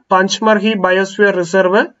 ശ്രദ്ധിക്കുക, പഞ്ച്മർഹി biosphere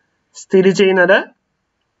reserve സ്ഥിതി ചെയ്യുന്നത്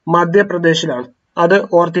മധ്യപ്രദേശിലാണ്. അത്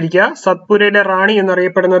ഓർത്തിരിക്കുക. സത്പുരയിലെ റാണി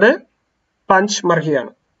എന്നറിയപ്പെടുന്നത്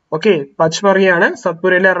പഞ്ച്മർഹിയാണ്. Okay, പഞ്ച്മർഹിയാണ്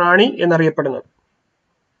സത്പുരയിലെ റാണി എന്നറിയപ്പെടുന്നത്.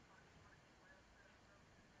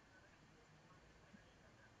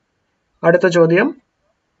 അടുത്ത ചോദ്യം.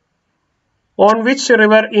 On which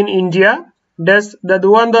river in India does the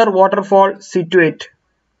ദുവന്തർ waterfall situate?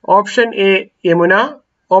 Option A Yamuna,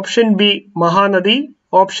 option B Mahanadi,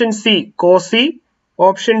 option C Kosi,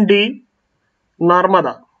 option D Narmada.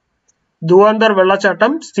 ദുവന്തർ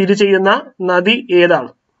വെള്ളച്ചാട്ടം സ്ഥിതി ചെയ്യുന്ന നദി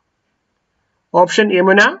ഏതാണ്? Option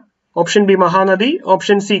Yamuna, option B Mahanadi,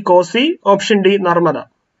 option C Kosi, option D Narmada.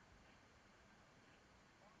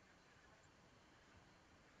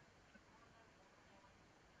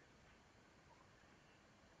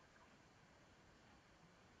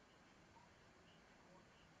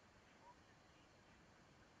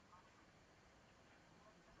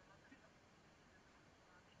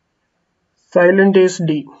 Silent is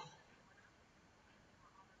D.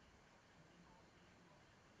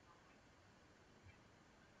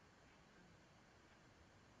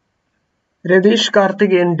 Ratheesh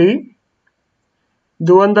Karthikeyan D.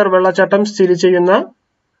 ദുവന്തർ വെള്ളച്ചാട്ടം സ്ഥിതി ചെയ്യുന്ന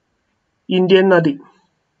ഇന്ത്യൻ നദി.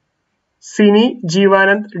 Sini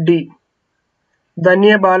Jeevanand D.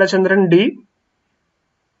 Dhanya Balachandran D.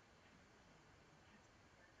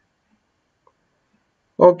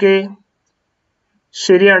 Okay,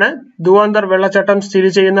 ശരിയാണ്. ദുവന്തർ വെള്ളച്ചാട്ടം സ്ഥിതി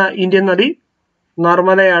ചെയ്യുന്ന ഇന്ത്യൻ നദി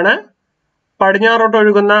നർമ്മദയാണ്. പടിഞ്ഞാറോട്ട്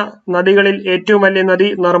ഒഴുകുന്ന നദികളിൽ ഏറ്റവും വലിയ നദി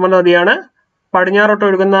നർമ്മദ നദിയാണ്. പടിഞ്ഞാറോട്ട്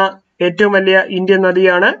ഒഴുകുന്ന ഏറ്റവും വലിയ ഇന്ത്യൻ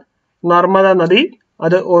നദിയാണ് നർമ്മദ നദി.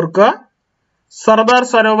 അത് ഓർക്കുക. സർദാർ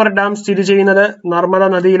സരോവർ ഡാം സ്ഥിതി ചെയ്യുന്നത് നർമ്മദ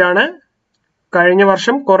നദിയിലാണ്. കഴിഞ്ഞ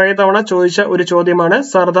വർഷം കുറെ തവണ ചോദിച്ച ഒരു ചോദ്യമാണ്.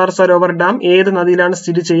 സർദാർ സരോവർ ഡാം ഏത് നദിയിലാണ്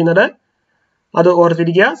സ്ഥിതി ചെയ്യുന്നത്? അത്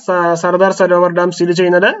ഓർത്തിരിക്കുക. സർദാർ സരോവർ ഡാം സ്ഥിതി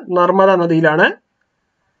ചെയ്യുന്നത് നർമ്മദ നദിയിലാണ്.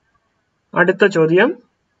 അടുത്ത ചോദ്യം.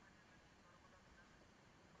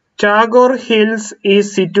 Tagore hills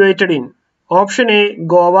is situated in option A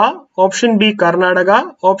Goa, option B Karnataka,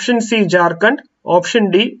 option C Jharkhand, option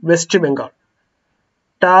D west Bengal.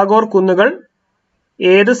 Tagore കുന്നുകൾ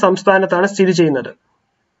ഏത് സംസ്ഥാനത്താണ് സ്ഥിതി ചെയ്യുന്നത്?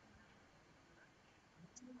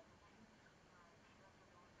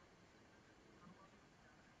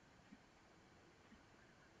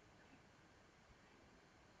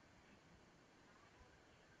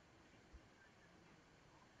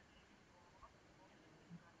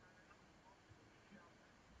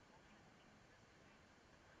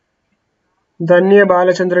 Dhanya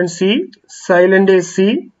Balachandran C, silent C,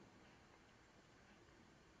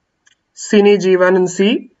 Sini Jeevanand C,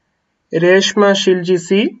 Reshma Shilji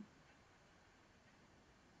C.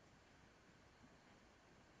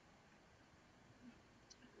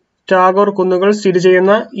 Tagore കുന്നുകൾ സ്ഥിതി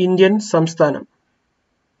ചെയ്യുന്ന ഇന്ത്യൻ സംസ്ഥാനം.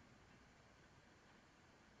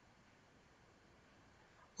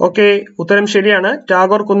 ഓക്കെ, ഉത്തരം ശരിയാണ്.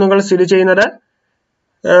 ടാഗോർ കുന്നുകൾ സ്ഥിതി ചെയ്യുന്നത്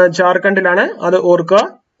ജാർഖണ്ഡിലാണ്. അത് ഓർക്കുക.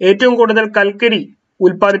 ഏറ്റവും കൂടുതൽ കൽക്കരി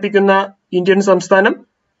ഉൽപ്പാദിപ്പിക്കുന്ന ഇന്ത്യൻ സംസ്ഥാനം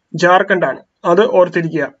ജാർഖണ്ഡാണ്. അത്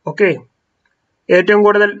ഓർത്തിരിക്കുക. ഓക്കെ, ഏറ്റവും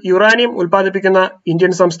കൂടുതൽ യുറാനിയം ഉൽപ്പാദിപ്പിക്കുന്ന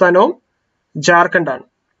ഇന്ത്യൻ സംസ്ഥാനവും ജാർഖണ്ഡാണ്.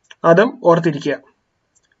 അതും ഓർത്തിരിക്കുക.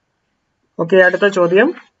 ഓക്കെ, അടുത്ത ചോദ്യം.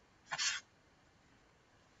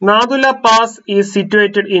 Nathula pass is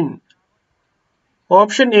situated in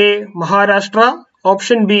option A Maharashtra,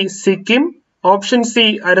 option B Sikkim, option C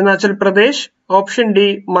Arunachal Pradesh, option D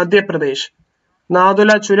Madhya Pradesh.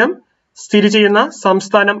 Nathula ചുരം സ്ഥിതി ചെയ്യുന്ന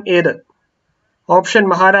സംസ്ഥാനം ഏത്? Option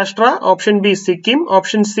Maharashtra, option B Sikkim,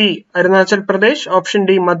 option C Arunachal Pradesh, option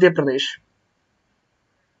D Madhya Pradesh.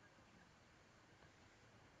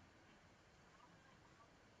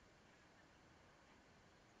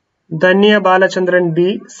 Dhanya Balachandran B,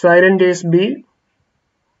 silent B,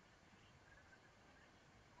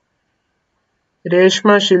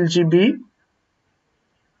 Reshma Shilji B,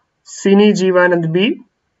 Sini Jeevanand B,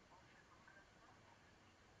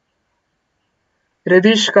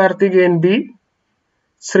 Ratheesh Karthikeyan B,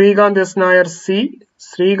 Srikanth S Nair C.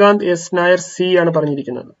 Srikanth S Nair C ആണ്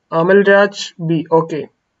പറഞ്ഞിരിക്കുന്നത്. അമൽരാജ് ബി. ഓക്കെ,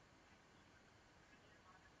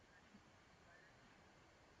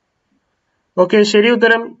 ഓക്കെ, ശരി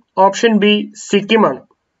ഉത്തരം option B Sikkim ആണ്.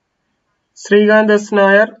 ശ്രീകാന്ത് എസ്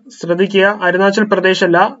നായർ ശ്രദ്ധിക്കുക, അരുണാചൽ പ്രദേശ്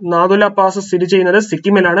അല്ല. നാഥുല പാസ് സ്ഥിതി ചെയ്യുന്നത്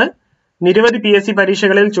സിക്കിമിലാണ്. നിരവധി PSC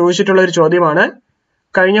പരീക്ഷകളിൽ ചോദിച്ചിട്ടുള്ള ഒരു ചോദ്യമാണ്.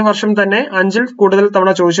 കഴിഞ്ഞ വർഷം തന്നെ 5-ൽ കൂടുതൽ തവണ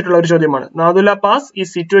ചോദിച്ചിട്ടുള്ള ഒരു ചോദ്യമാണ്. Nathula pass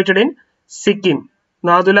is situated in Sikkim.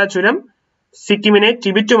 Nathula ചുരം സിക്കിമിനെ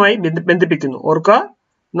ടിബറ്റുമായി ബന്ധിപ്പിക്കുന്നു. ഓർക്കുക,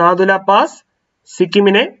 നാഥുല പാസ്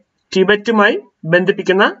സിക്കിമിനെ ടിബറ്റുമായി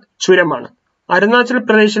ബന്ധിപ്പിക്കുന്ന ചുരമാണ്. അരുണാചൽ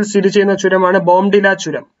പ്രദേശിൽ സ്ഥിതി ചെയ്യുന്ന ചുരമാണ് ബോംഡില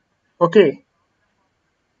ചുരം. ഓക്കെ,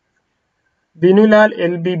 ബിനുലാൽ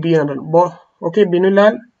LBB എന്നാണ്. Okay,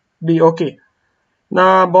 Binulal B. Okay,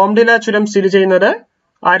 Bomdila ചുരം സ്ഥിതി ചെയ്യുന്നത്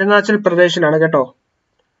അരുണാചൽ പ്രദേശിലാണ് കേട്ടോ.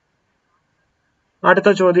 അടുത്ത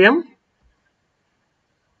ചോദ്യം.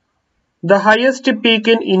 The highest peak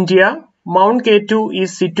in India, Mount K2,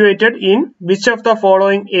 is situated in which of the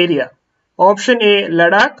following area? Option A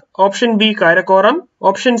Ladakh, option B Karakoram,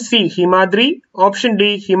 option C Himadri, option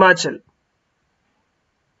D Himachal.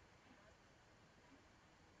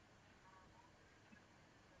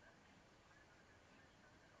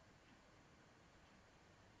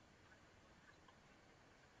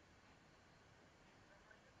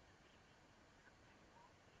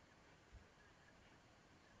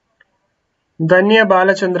 Dhanya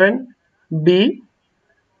Balachandran B,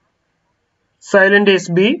 Silent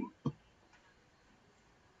SB,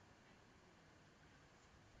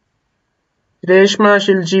 Reshma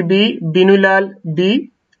Shilji B, Binulal B,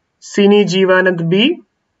 Sini Jeevanand B,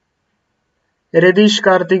 Radish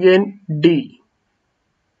Karthikeyan D.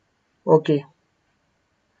 Okay,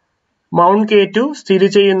 mount K2 സ്ഥിതി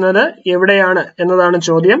ചെയ്യുന്നത് എവിടെയാണ് എന്നതാണ്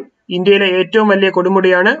ചോദ്യം. ഇന്ത്യയിലെ ഏറ്റവും വലിയ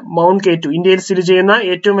കൊടുമുടിയാണ് mount K2. ഇന്ത്യയിൽ സ്ഥിതി ചെയ്യുന്ന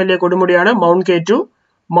ഏറ്റവും വലിയ കൊടുമുടിയാണ് മൗണ്ട് K2.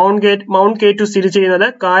 മൗണ്ട് K2 സ്ഥിതി ചെയ്യുന്നത്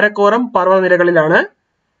കാരക്കോറം പർവ്വതനിരകളിലാണ്,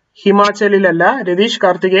 ഹിമാചലിലല്ല. രതീഷ്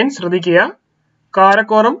കാർത്തികേയൻ ശ്രദ്ധിക്കുക,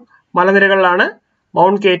 കാരക്കോറം മലനിരകളിലാണ്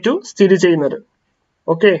മൗണ്ട് K2 സ്ഥിതി ചെയ്യുന്നത്.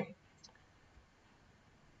 ഓക്കെ,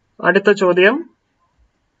 അടുത്ത ചോദ്യം.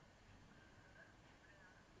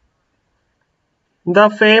 The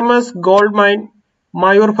famous gold mine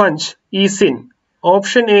Mayurbhanj is in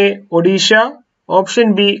option A Odisha,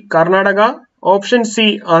 option B Karnataka, option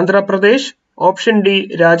C Andhra Pradesh, option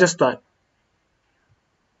D Rajasthan.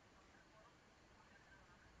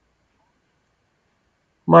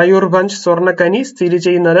 Mayurbhanj സ്വർണ്ണഖനി സ്ഥിതി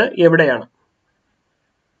ചെയ്യുന്നത് എവിടെയാണ്?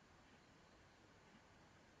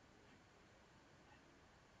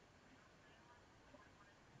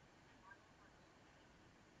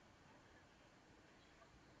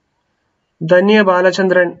 Dhanya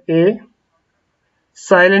Balachandran A,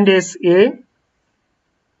 Silent is A,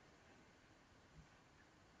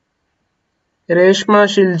 Reshma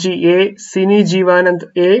Shilji A, Sini Jeevanand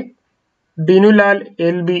A, Binulal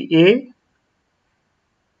LB A.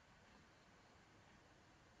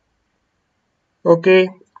 Okay,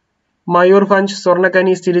 Mayurbhanj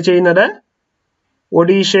സ്വർണ്ണഖനി സ്ഥിതി ചെയ്യുന്നത്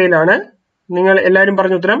ഒഡീഷയിലാണ്. നിങ്ങൾ എല്ലാവരും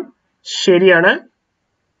പറഞ്ഞ ഉത്തരം ശരിയാണ്.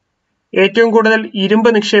 ഏറ്റവും കൂടുതൽ ഇരുമ്പ്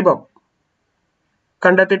നിക്ഷേപം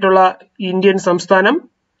കണ്ടെത്തിയിട്ടുള്ള ഇന്ത്യൻ സംസ്ഥാനം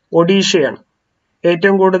ഒഡീഷയാണ്.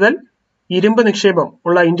 ഏറ്റവും കൂടുതൽ ഇരുമ്പ് നിക്ഷേപം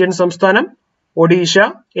ഉള്ള ഇന്ത്യൻ സംസ്ഥാനം ഒഡീഷ.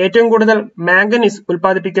 ഏറ്റവും കൂടുതൽ മാംഗനീസ്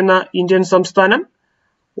ഉൽപ്പാദിപ്പിക്കുന്ന ഇന്ത്യൻ സംസ്ഥാനം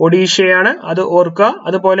ഒഡീഷയാണ്, അത് ഓർക്കുക.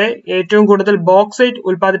 അതുപോലെ ഏറ്റവും കൂടുതൽ ബോക്സൈറ്റ്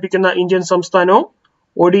ഉൽപ്പാദിപ്പിക്കുന്ന ഇന്ത്യൻ സംസ്ഥാനവും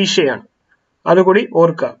ഒഡീഷയാണ്, അതുകൂടി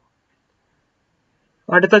ഓർക്കുക.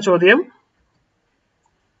 അടുത്ത ചോദ്യം,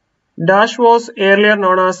 dash was earlier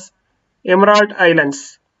known as Emerald Islands.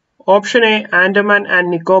 Option A Andaman and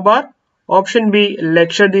Nicobar, option B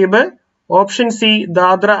Lakshadweep, option C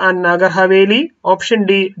Dadra and Nagar Haveli, option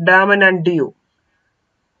D Daman and Diu.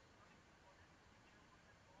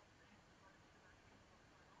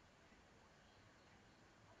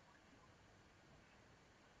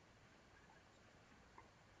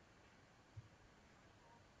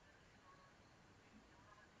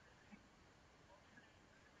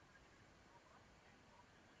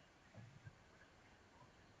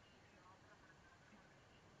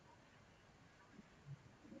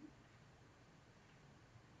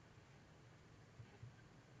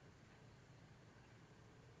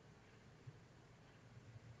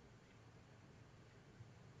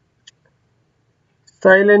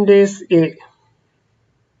 Silent is A.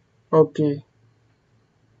 Okay.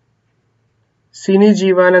 Sini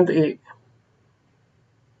Jeevanand A.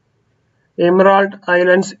 Emerald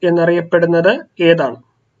islands എന്നറിയപ്പെടുന്നത് ഏതാണ്?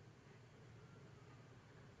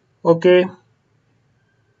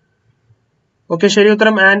 Okay, ശരി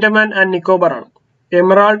ഉത്തരം Andaman and Nicobar ആണ്.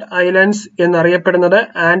 Emerald islands എന്നറിയപ്പെടുന്നത്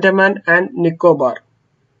Andaman and Nicobar.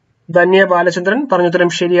 Dhanya Balachandran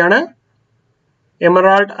പറഞ്ഞുത്തരം ശരിയാണ്.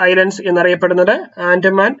 Emerald islands എന്നറിയപ്പെടുന്നത്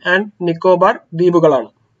Andaman and Nicobar ദ്വീപുകളാണ്.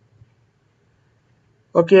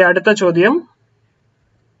 Okay, അടുത്ത ചോദ്യം,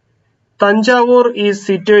 Tanjavur is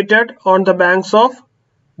situated on the banks of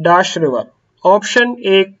Dash River. Option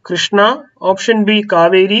A Krishna, option B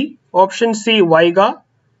Kaveri, option C Vaiga,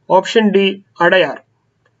 option D Adayar.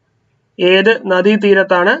 ഏത്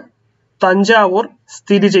നദീതീരത്താണ് തഞ്ചാവൂർ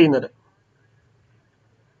സ്ഥിതി ചെയ്യുന്നത്?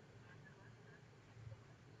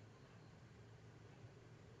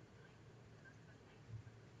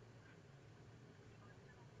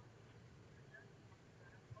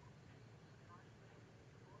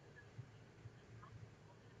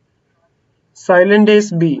 Silent is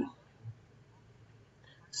B.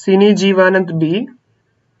 Sini Jeevanand B.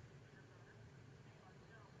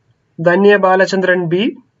 Dhanya Balachandran B.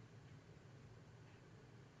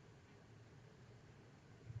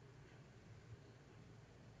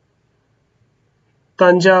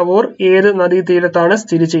 Thanjavur ഏത് നദീതീരത്താണ്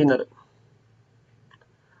സ്ഥിതി ചെയ്യുന്നത്?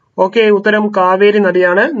 Okay, ഉത്തരം കാവേരി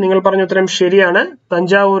നദിയാണ്. നിങ്ങൾ പറഞ്ഞ ഉത്തരം ശരിയാണ്.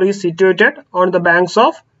 Thanjavur is situated on the banks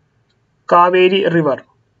of Kaveri river.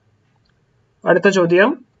 അടുത്ത ചോദ്യം,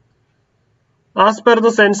 as per the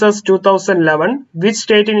census 2011, which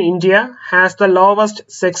state in India has the lowest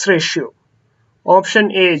sex ratio? Option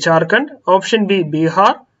A Jharkhand, option B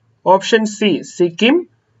Bihar, option C Sikkim,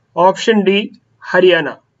 option D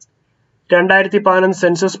Haryana. 2011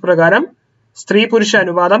 census പ്രകാരം സ്ത്രീ പുരുഷ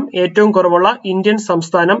അനുപാതം ഏറ്റവും കുറവുള്ള Indian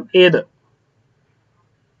സംസ്ഥാനം ഏത്?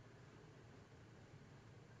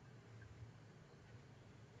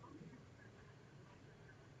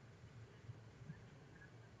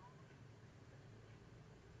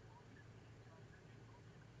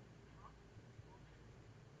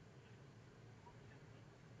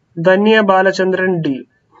 Dhanya Balachandran D,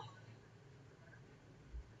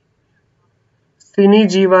 Sini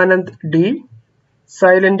Jeevanand D,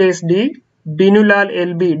 silent S D, Binulal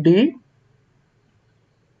L B D.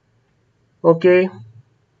 Okay,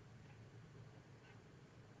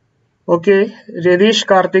 Ratheesh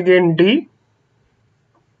Karthikeyan D.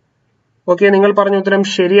 Okay, നിങ്ങൾ പറഞ്ഞ ഉത്തരം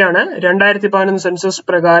ശരിയാണ്. 2011 സെൻസസ്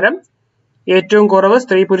പ്രകാരം ഏറ്റവും കുറവ്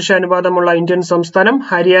സ്ത്രീ പുരുഷ അനുപാതമുള്ള ഇന്ത്യൻ സംസ്ഥാനം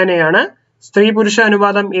ഹരിയാനയാണ്. സ്ത്രീ പുരുഷ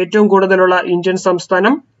അനുപാതം ഏറ്റവും കൂടുതലുള്ള ഇന്ത്യൻ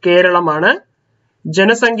സംസ്ഥാനം കേരളമാണ്.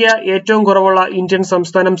 ജനസംഖ്യ ഏറ്റവും കുറവുള്ള ഇന്ത്യൻ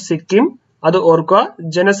സംസ്ഥാനം സിക്കിം. അത് ഓർക്കുക.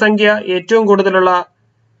 ജനസംഖ്യ ഏറ്റവും കൂടുതലുള്ള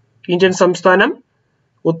ഇന്ത്യൻ സംസ്ഥാനം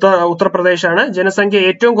ഉത്തർപ്രദേശാണ്. ജനസംഖ്യ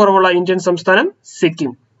ഏറ്റവും കുറവുള്ള ഇന്ത്യൻ സംസ്ഥാനം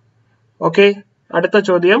സിക്കിം. ഓക്കെ, അടുത്ത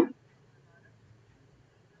ചോദ്യം.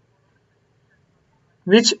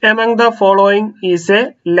 Which among the following is a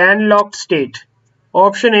landlocked state?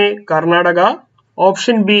 Option A Karnataka,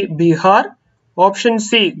 Option B Bihar, Option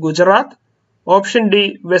C Gujarat, Option D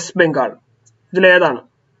West Bengal. ഇതിലേതാണ്?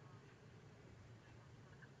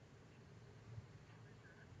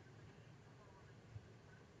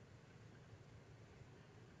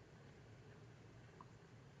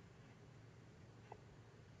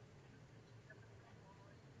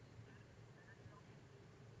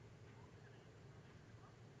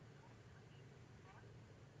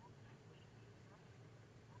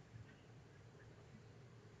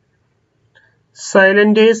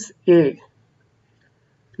 Silent is A.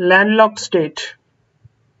 Landlocked state.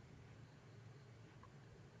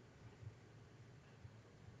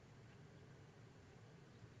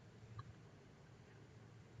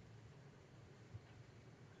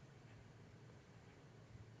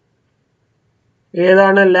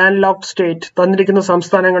 ഏതാണ് ലാൻഡ് ലോക്ഡ് സ്റ്റേറ്റ്? തന്നിരിക്കുന്ന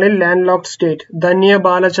സംസ്ഥാനങ്ങളിൽ land locked state. Dhanya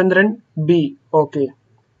Balachandran B. Okay.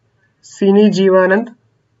 Sini Jeevanand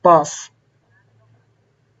pass.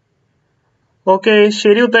 Okay,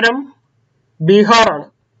 ശരി ഉത്തരം ബീഹാർ ആണ്.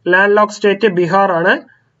 Land lock state Bihar ആണ്.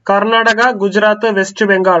 Karnataka, Gujarat, west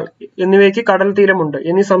Bengal എന്നിവയ്ക്ക് കടൽ തീരമുണ്ട്.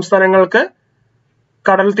 എന്നീ സംസ്ഥാനങ്ങൾക്ക്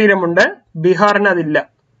കടൽ തീരമുണ്ട്. ബീഹാറിന് അതില്ല.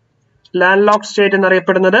 ലാൻഡ് ലോക്ക് സ്റ്റേറ്റ്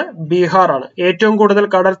എന്നറിയപ്പെടുന്നത് ബീഹാർ ആണ്. ഏറ്റവും കൂടുതൽ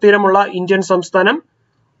കടൽ തീരമുള്ള ഇന്ത്യൻ സംസ്ഥാനം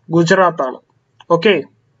ഗുജറാത്ത് ആണ്. ഓക്കെ,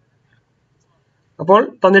 അപ്പോൾ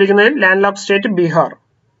തന്നിരിക്കുന്നതിൽ ലാൻഡ് ലോക്ക് സ്റ്റേറ്റ് ബീഹാർ.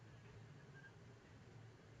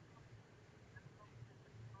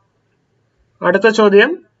 അടുത്ത ചോദ്യം.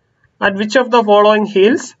 At which of the following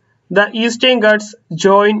hills the Eastern Ghats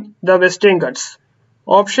join the Western Ghats?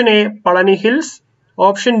 Option A Palani Hills,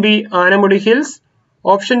 Option B Anamudi Hills,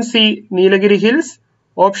 Option C Nilagiri Hills,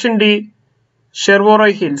 Option D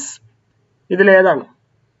Sherworai Hills. ഇതിലേതാണ്?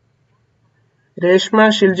 രേഷ്മ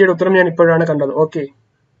ഷിൽജിയുടെ ഉത്തരം ഞാൻ ഇപ്പോഴാണ് കണ്ടത്. Okay,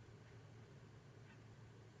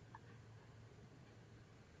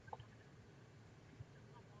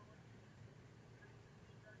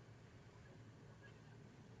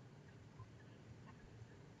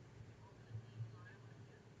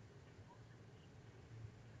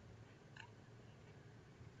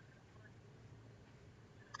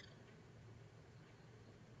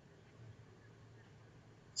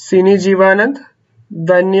 Sini Jeevanand,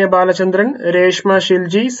 Dhanya Balachandran, Reshma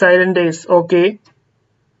Shilji, silent days. Okay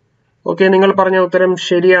okay, നിങ്ങൾ പറഞ്ഞ ഉത്തരം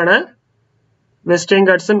ശരിയാണ്. Western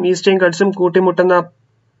ഘട്ട്സും eastern ഘട്ട്സും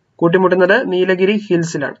കൂട്ടിമുട്ടുന്നത് Nilgiri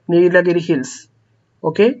ഹിൽസിലാണ്. Nilgiri hills.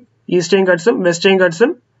 Okay, eastern ഘട്ട്സും western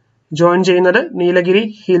ഘട്ട്സും join ചെയ്യുന്നത് നീലഗിരി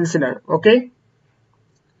ഹിൽസിലാണ്. ഓക്കെ,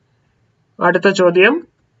 അടുത്ത ചോദ്യം.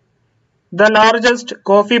 The largest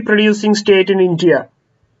coffee producing state in India.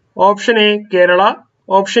 Option A Kerala,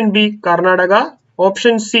 Option B Karnataka,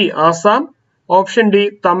 Option C Assam, Option D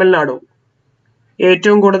Tamil Nadu.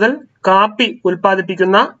 ഏറ്റവും കൂടുതൽ കാപ്പി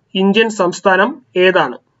ഉൽപ്പാദിപ്പിക്കുന്ന ഇന്ത്യൻ സംസ്ഥാനം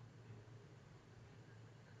ഏതാണ്?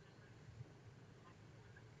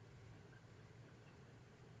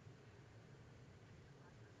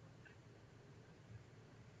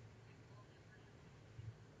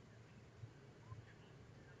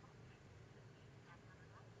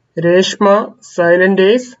 Reshma, silent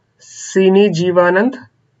days, Sini Jeevanand,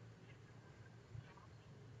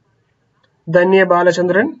 Dhanya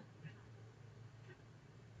Balachandran.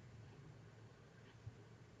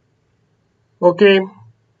 Okay,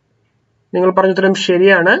 നിങ്ങൾ പറഞ്ഞ ഉത്തരം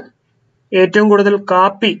ശരിയാണ്. ഏറ്റവും കൂടുതൽ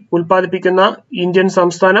കാപ്പി ഉൽപ്പാദിപ്പിക്കുന്ന ഇന്ത്യൻ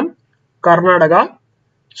സംസ്ഥാനം കർണാടക.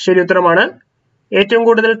 ശരി ഉത്തരമാണ്. ഏറ്റവും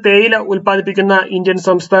കൂടുതൽ തേയില ഉൽപ്പാദിപ്പിക്കുന്ന ഇന്ത്യൻ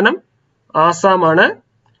സംസ്ഥാനം ആസാമാണ്.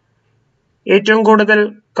 ഏറ്റവും കൂടുതൽ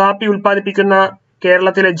കാപ്പി ഉൽപ്പാദിപ്പിക്കുന്ന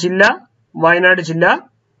കേരളത്തിലെ ജില്ല വയനാട് ജില്ല.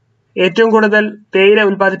 ഏറ്റവും കൂടുതൽ തേയില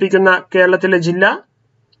ഉൽപ്പാദിപ്പിക്കുന്ന കേരളത്തിലെ ജില്ല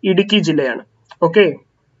ഇടുക്കി ജില്ലയാണ്. ഓക്കെ,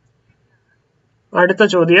 അടുത്ത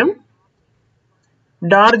ചോദ്യം.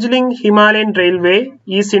 Darjeeling Himalayan railway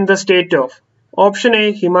is in the state of. Option A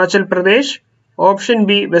Himachal Pradesh, option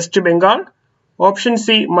B west Bengal, option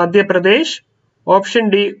C Madhya Pradesh, option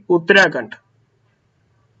D Uttarakhand.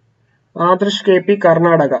 Adarsh K P,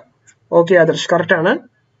 Karnataka. Okay Adarsh, correct ആണ്.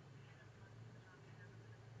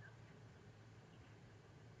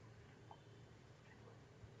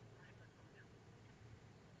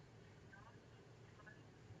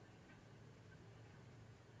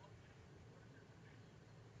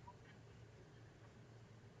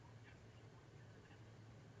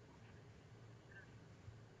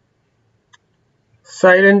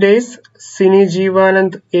 Silent Days, Sini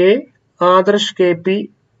Jeevanand A, Adarsh KP,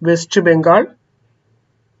 West Bengal.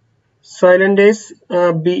 Silent Days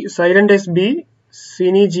B,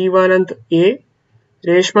 Sini Jeevanand A,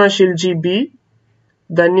 Reshma Shilji B,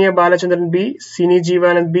 Dhanya Balachandran B, Sini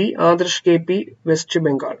Jeevanand B, Adarsh KP, West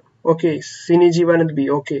Bengal. Okay, Sini Jeevanand B.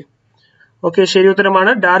 Okay. Okay, ശരി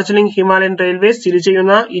ഉത്തരമാണ്. Darjeeling Himalayan railway സ്ഥിതി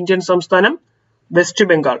ചെയ്യുന്ന Indian സംസ്ഥാനം west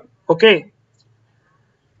Bengal. Okay,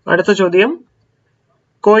 അടുത്ത ചോദ്യം.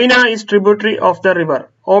 Koyna is tributary of the river.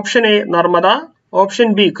 Option A Narmada, option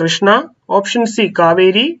B Krishna, option C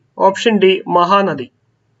Kaveri, option D Mahanadi.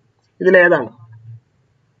 ഇതിലേതാണ്?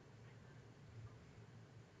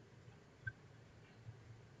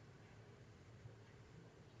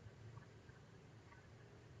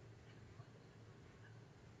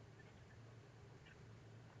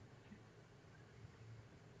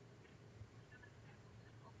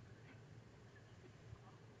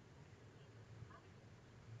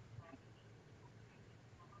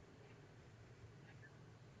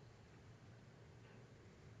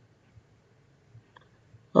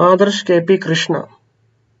 Adarsh KP Krishna.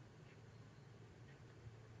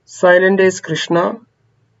 Silent Days Krishna,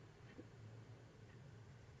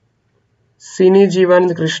 Sini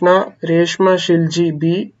Jeevanand Krishna, Reshma Shilji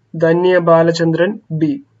B, Dhanya Balachandran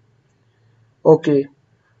B. Okay,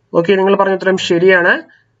 okay, നിങ്ങൾ പറഞ്ഞ ഉത്തരം ശരിയാണ്.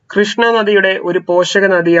 കൃഷ്ണ നദിയുടെ ഒരു പോഷക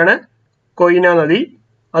നദിയാണ് കൊയ്ന നദി.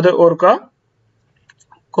 അത് ഓർക്കുക.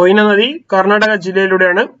 കൊയ്ന നദി കർണാടക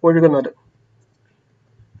ജില്ലയിലൂടെയാണ് ഒഴുകുന്നത്.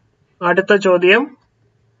 അടുത്ത ചോദ്യം.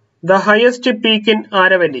 The highest peak in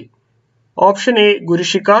Aravalli. Option A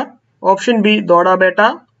ഗുരുശിഖർ, option B ദോഡാബേട്ട,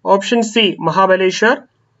 option C Mahabaleshwar,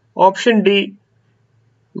 option D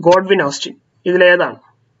Godwin Austin. ഇതിലേതാണ്?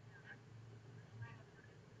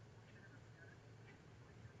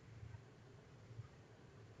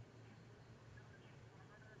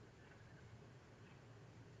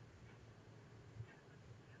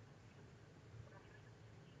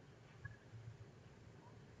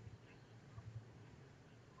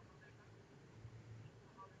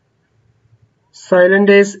 Silent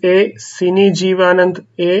Days A, Sini Jeevanand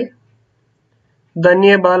A,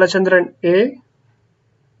 Dhanya Balachandran A,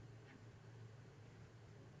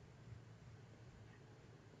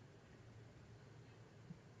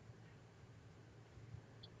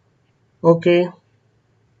 okay,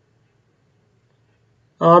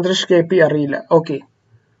 Adarsh KP അറിയില്ല. ഓക്കെ,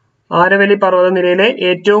 ആരവല്ലി പർവ്വതനിരയിലെ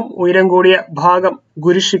ഏറ്റവും ഉയരം കൂടിയ ഭാഗം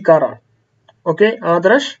ഗുരുശിഖറാണ്. ഓക്കെ,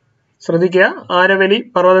 ആദർശ് ശ്രദ്ധിക്കുക. ആരവല്ലി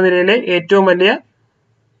പർവ്വതനിരയിലെ ഏറ്റവും വലിയ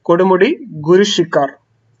കൊടുമുടി ഗുരുശിഖർ.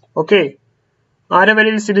 ഓക്കെ,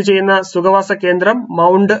 ആരവല്ലിയിൽ സ്ഥിതി ചെയ്യുന്ന സുഖവാസ കേന്ദ്രം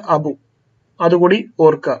മൗണ്ട് അബു. അതുകൂടി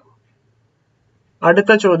ഓർക്കുക.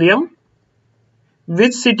 അടുത്ത ചോദ്യം.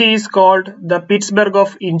 Which city is called the Pittsburgh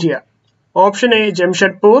of India? Option A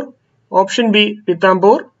Jamshedpur, option B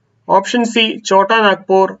പിത്താംപൂർ, option C Chhota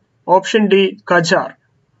Nagpur, option D കജാർ.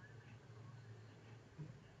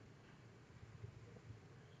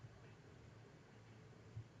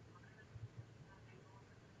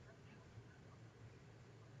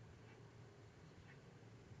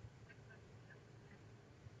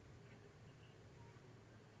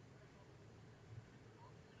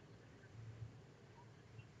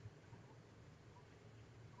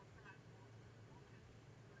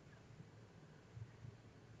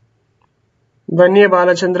 Dhanya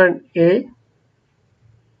Balachandran A,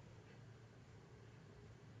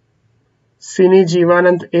 Sini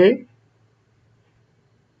Jeevanand A,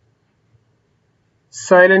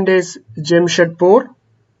 silent days Jamshedpur,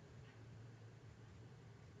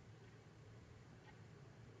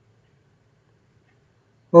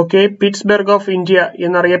 okay, Pittsburgh of India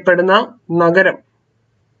എന്നറിയപ്പെടുന്ന നഗരം.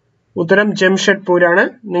 ഉത്തരം ജംഷഡ്പൂരാണ്.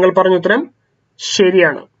 നിങ്ങൾ പറഞ്ഞ ഉത്തരം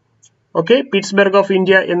ശരിയാണ്. ഓക്കെ, പിറ്റ്സ്ബർഗ് ഓഫ്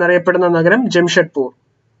ഇന്ത്യ എന്നറിയപ്പെടുന്ന നഗരം ജംഷഡ്പൂർ.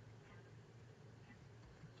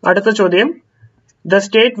 അടുത്ത ചോദ്യം. The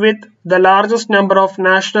state with the largest number of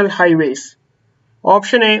national highways.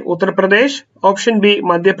 Option A Uttar Pradesh, option B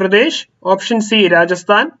Madhya Pradesh, option C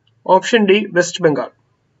Rajasthan, option D west Bengal.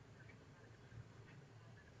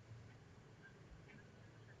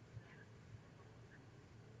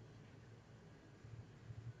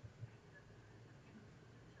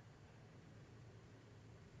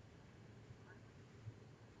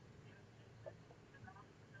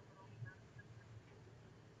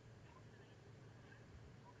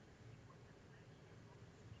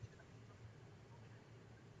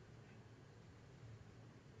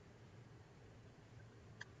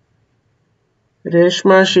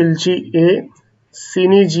 Reshma Shilji A,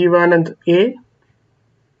 Sini Jeevanand A,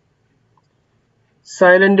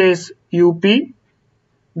 silent days UP,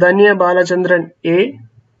 Dhanya Balachandran A,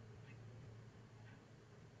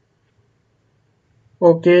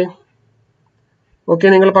 okay okay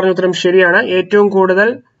നിങ്ങൾ പറഞ്ഞ ഉത്തരം ശരിയാണ്. ഏറ്റവും കൂടുതൽ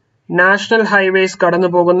നാഷണൽ ഹൈവേസ് കടന്നു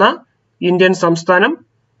പോകുന്ന ഇന്ത്യൻ സംസ്ഥാനം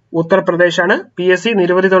ഉത്തർപ്രദേശാണ്. PSC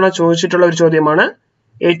നിരവധി തവണ ചോദിച്ചിട്ടുള്ള ഒരു ചോദ്യമാണ്.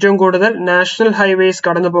 ഏറ്റവും കൂടുതൽ നാഷണൽ ഹൈവേസ്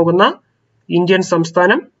കടന്നു പോകുന്ന ഇന്ത്യൻ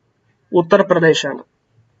സംസ്ഥാനം ഉത്തർപ്രദേശാണ്.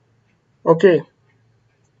 ഓക്കെ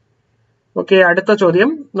ഓക്കെ അടുത്ത ചോദ്യം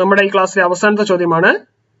നമ്മുടെ ഈ ക്ലാസ്സിലെ അവസാനത്തെ ചോദ്യമാണ്.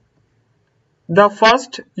 The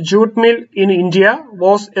first jute mill in India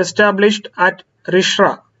was established at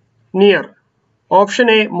Rishra near Option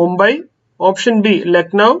A Mumbai, Option B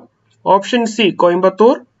Lucknow, Option C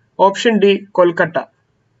Coimbatore, Option D Kolkata.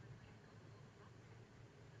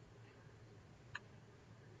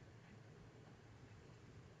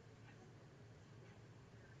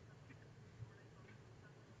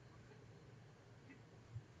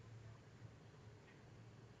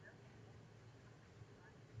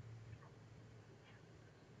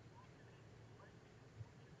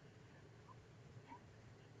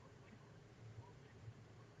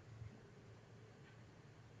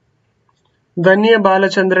 Dhanya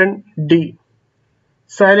Balachandran D.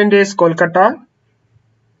 Silent is Kolkata.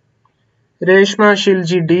 Reshma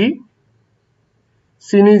Shilji D.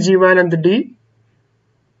 Sini Jivanand D.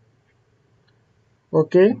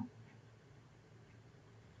 Okay.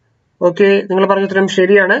 Okay നിങ്ങൾ പറഞ്ഞ ഉത്തരം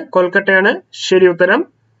ശരിയാണ്. കൊൽക്കട്ടയാണ് ശരി ഉത്തരം.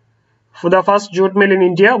 The first jute mill in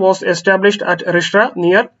India was established at Rishra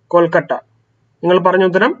near Kolkata. നിങ്ങൾ പറഞ്ഞ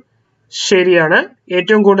ഉത്തരം ശരിയാണ്.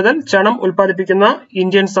 ഏറ്റവും കൂടുതൽ ചണം ഉൽപ്പാദിപ്പിക്കുന്ന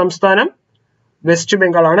ഇന്ത്യൻ സംസ്ഥാനം വെസ്റ്റ്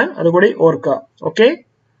ബംഗാൾ ആണ്. അതുകൂടി ഓർക്കുക. ഓക്കെ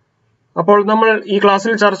അപ്പോൾ നമ്മൾ ഈ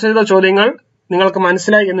ക്ലാസ്സിൽ ചർച്ച ചെയ്ത ചോദ്യങ്ങൾ നിങ്ങൾക്ക്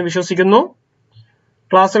മനസ്സിലായി എന്ന് വിശ്വസിക്കുന്നു.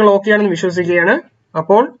 ക്ലാസ്സുകൾ ഓക്കെയാണെന്ന് വിശ്വസിക്കുകയാണ്.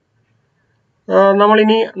 അപ്പോൾ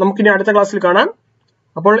നമുക്കിനി അടുത്ത ക്ലാസ്സിൽ കാണാം.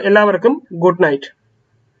 അപ്പോൾ എല്ലാവർക്കും ഗുഡ് നൈറ്റ്.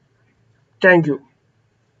 Thank you.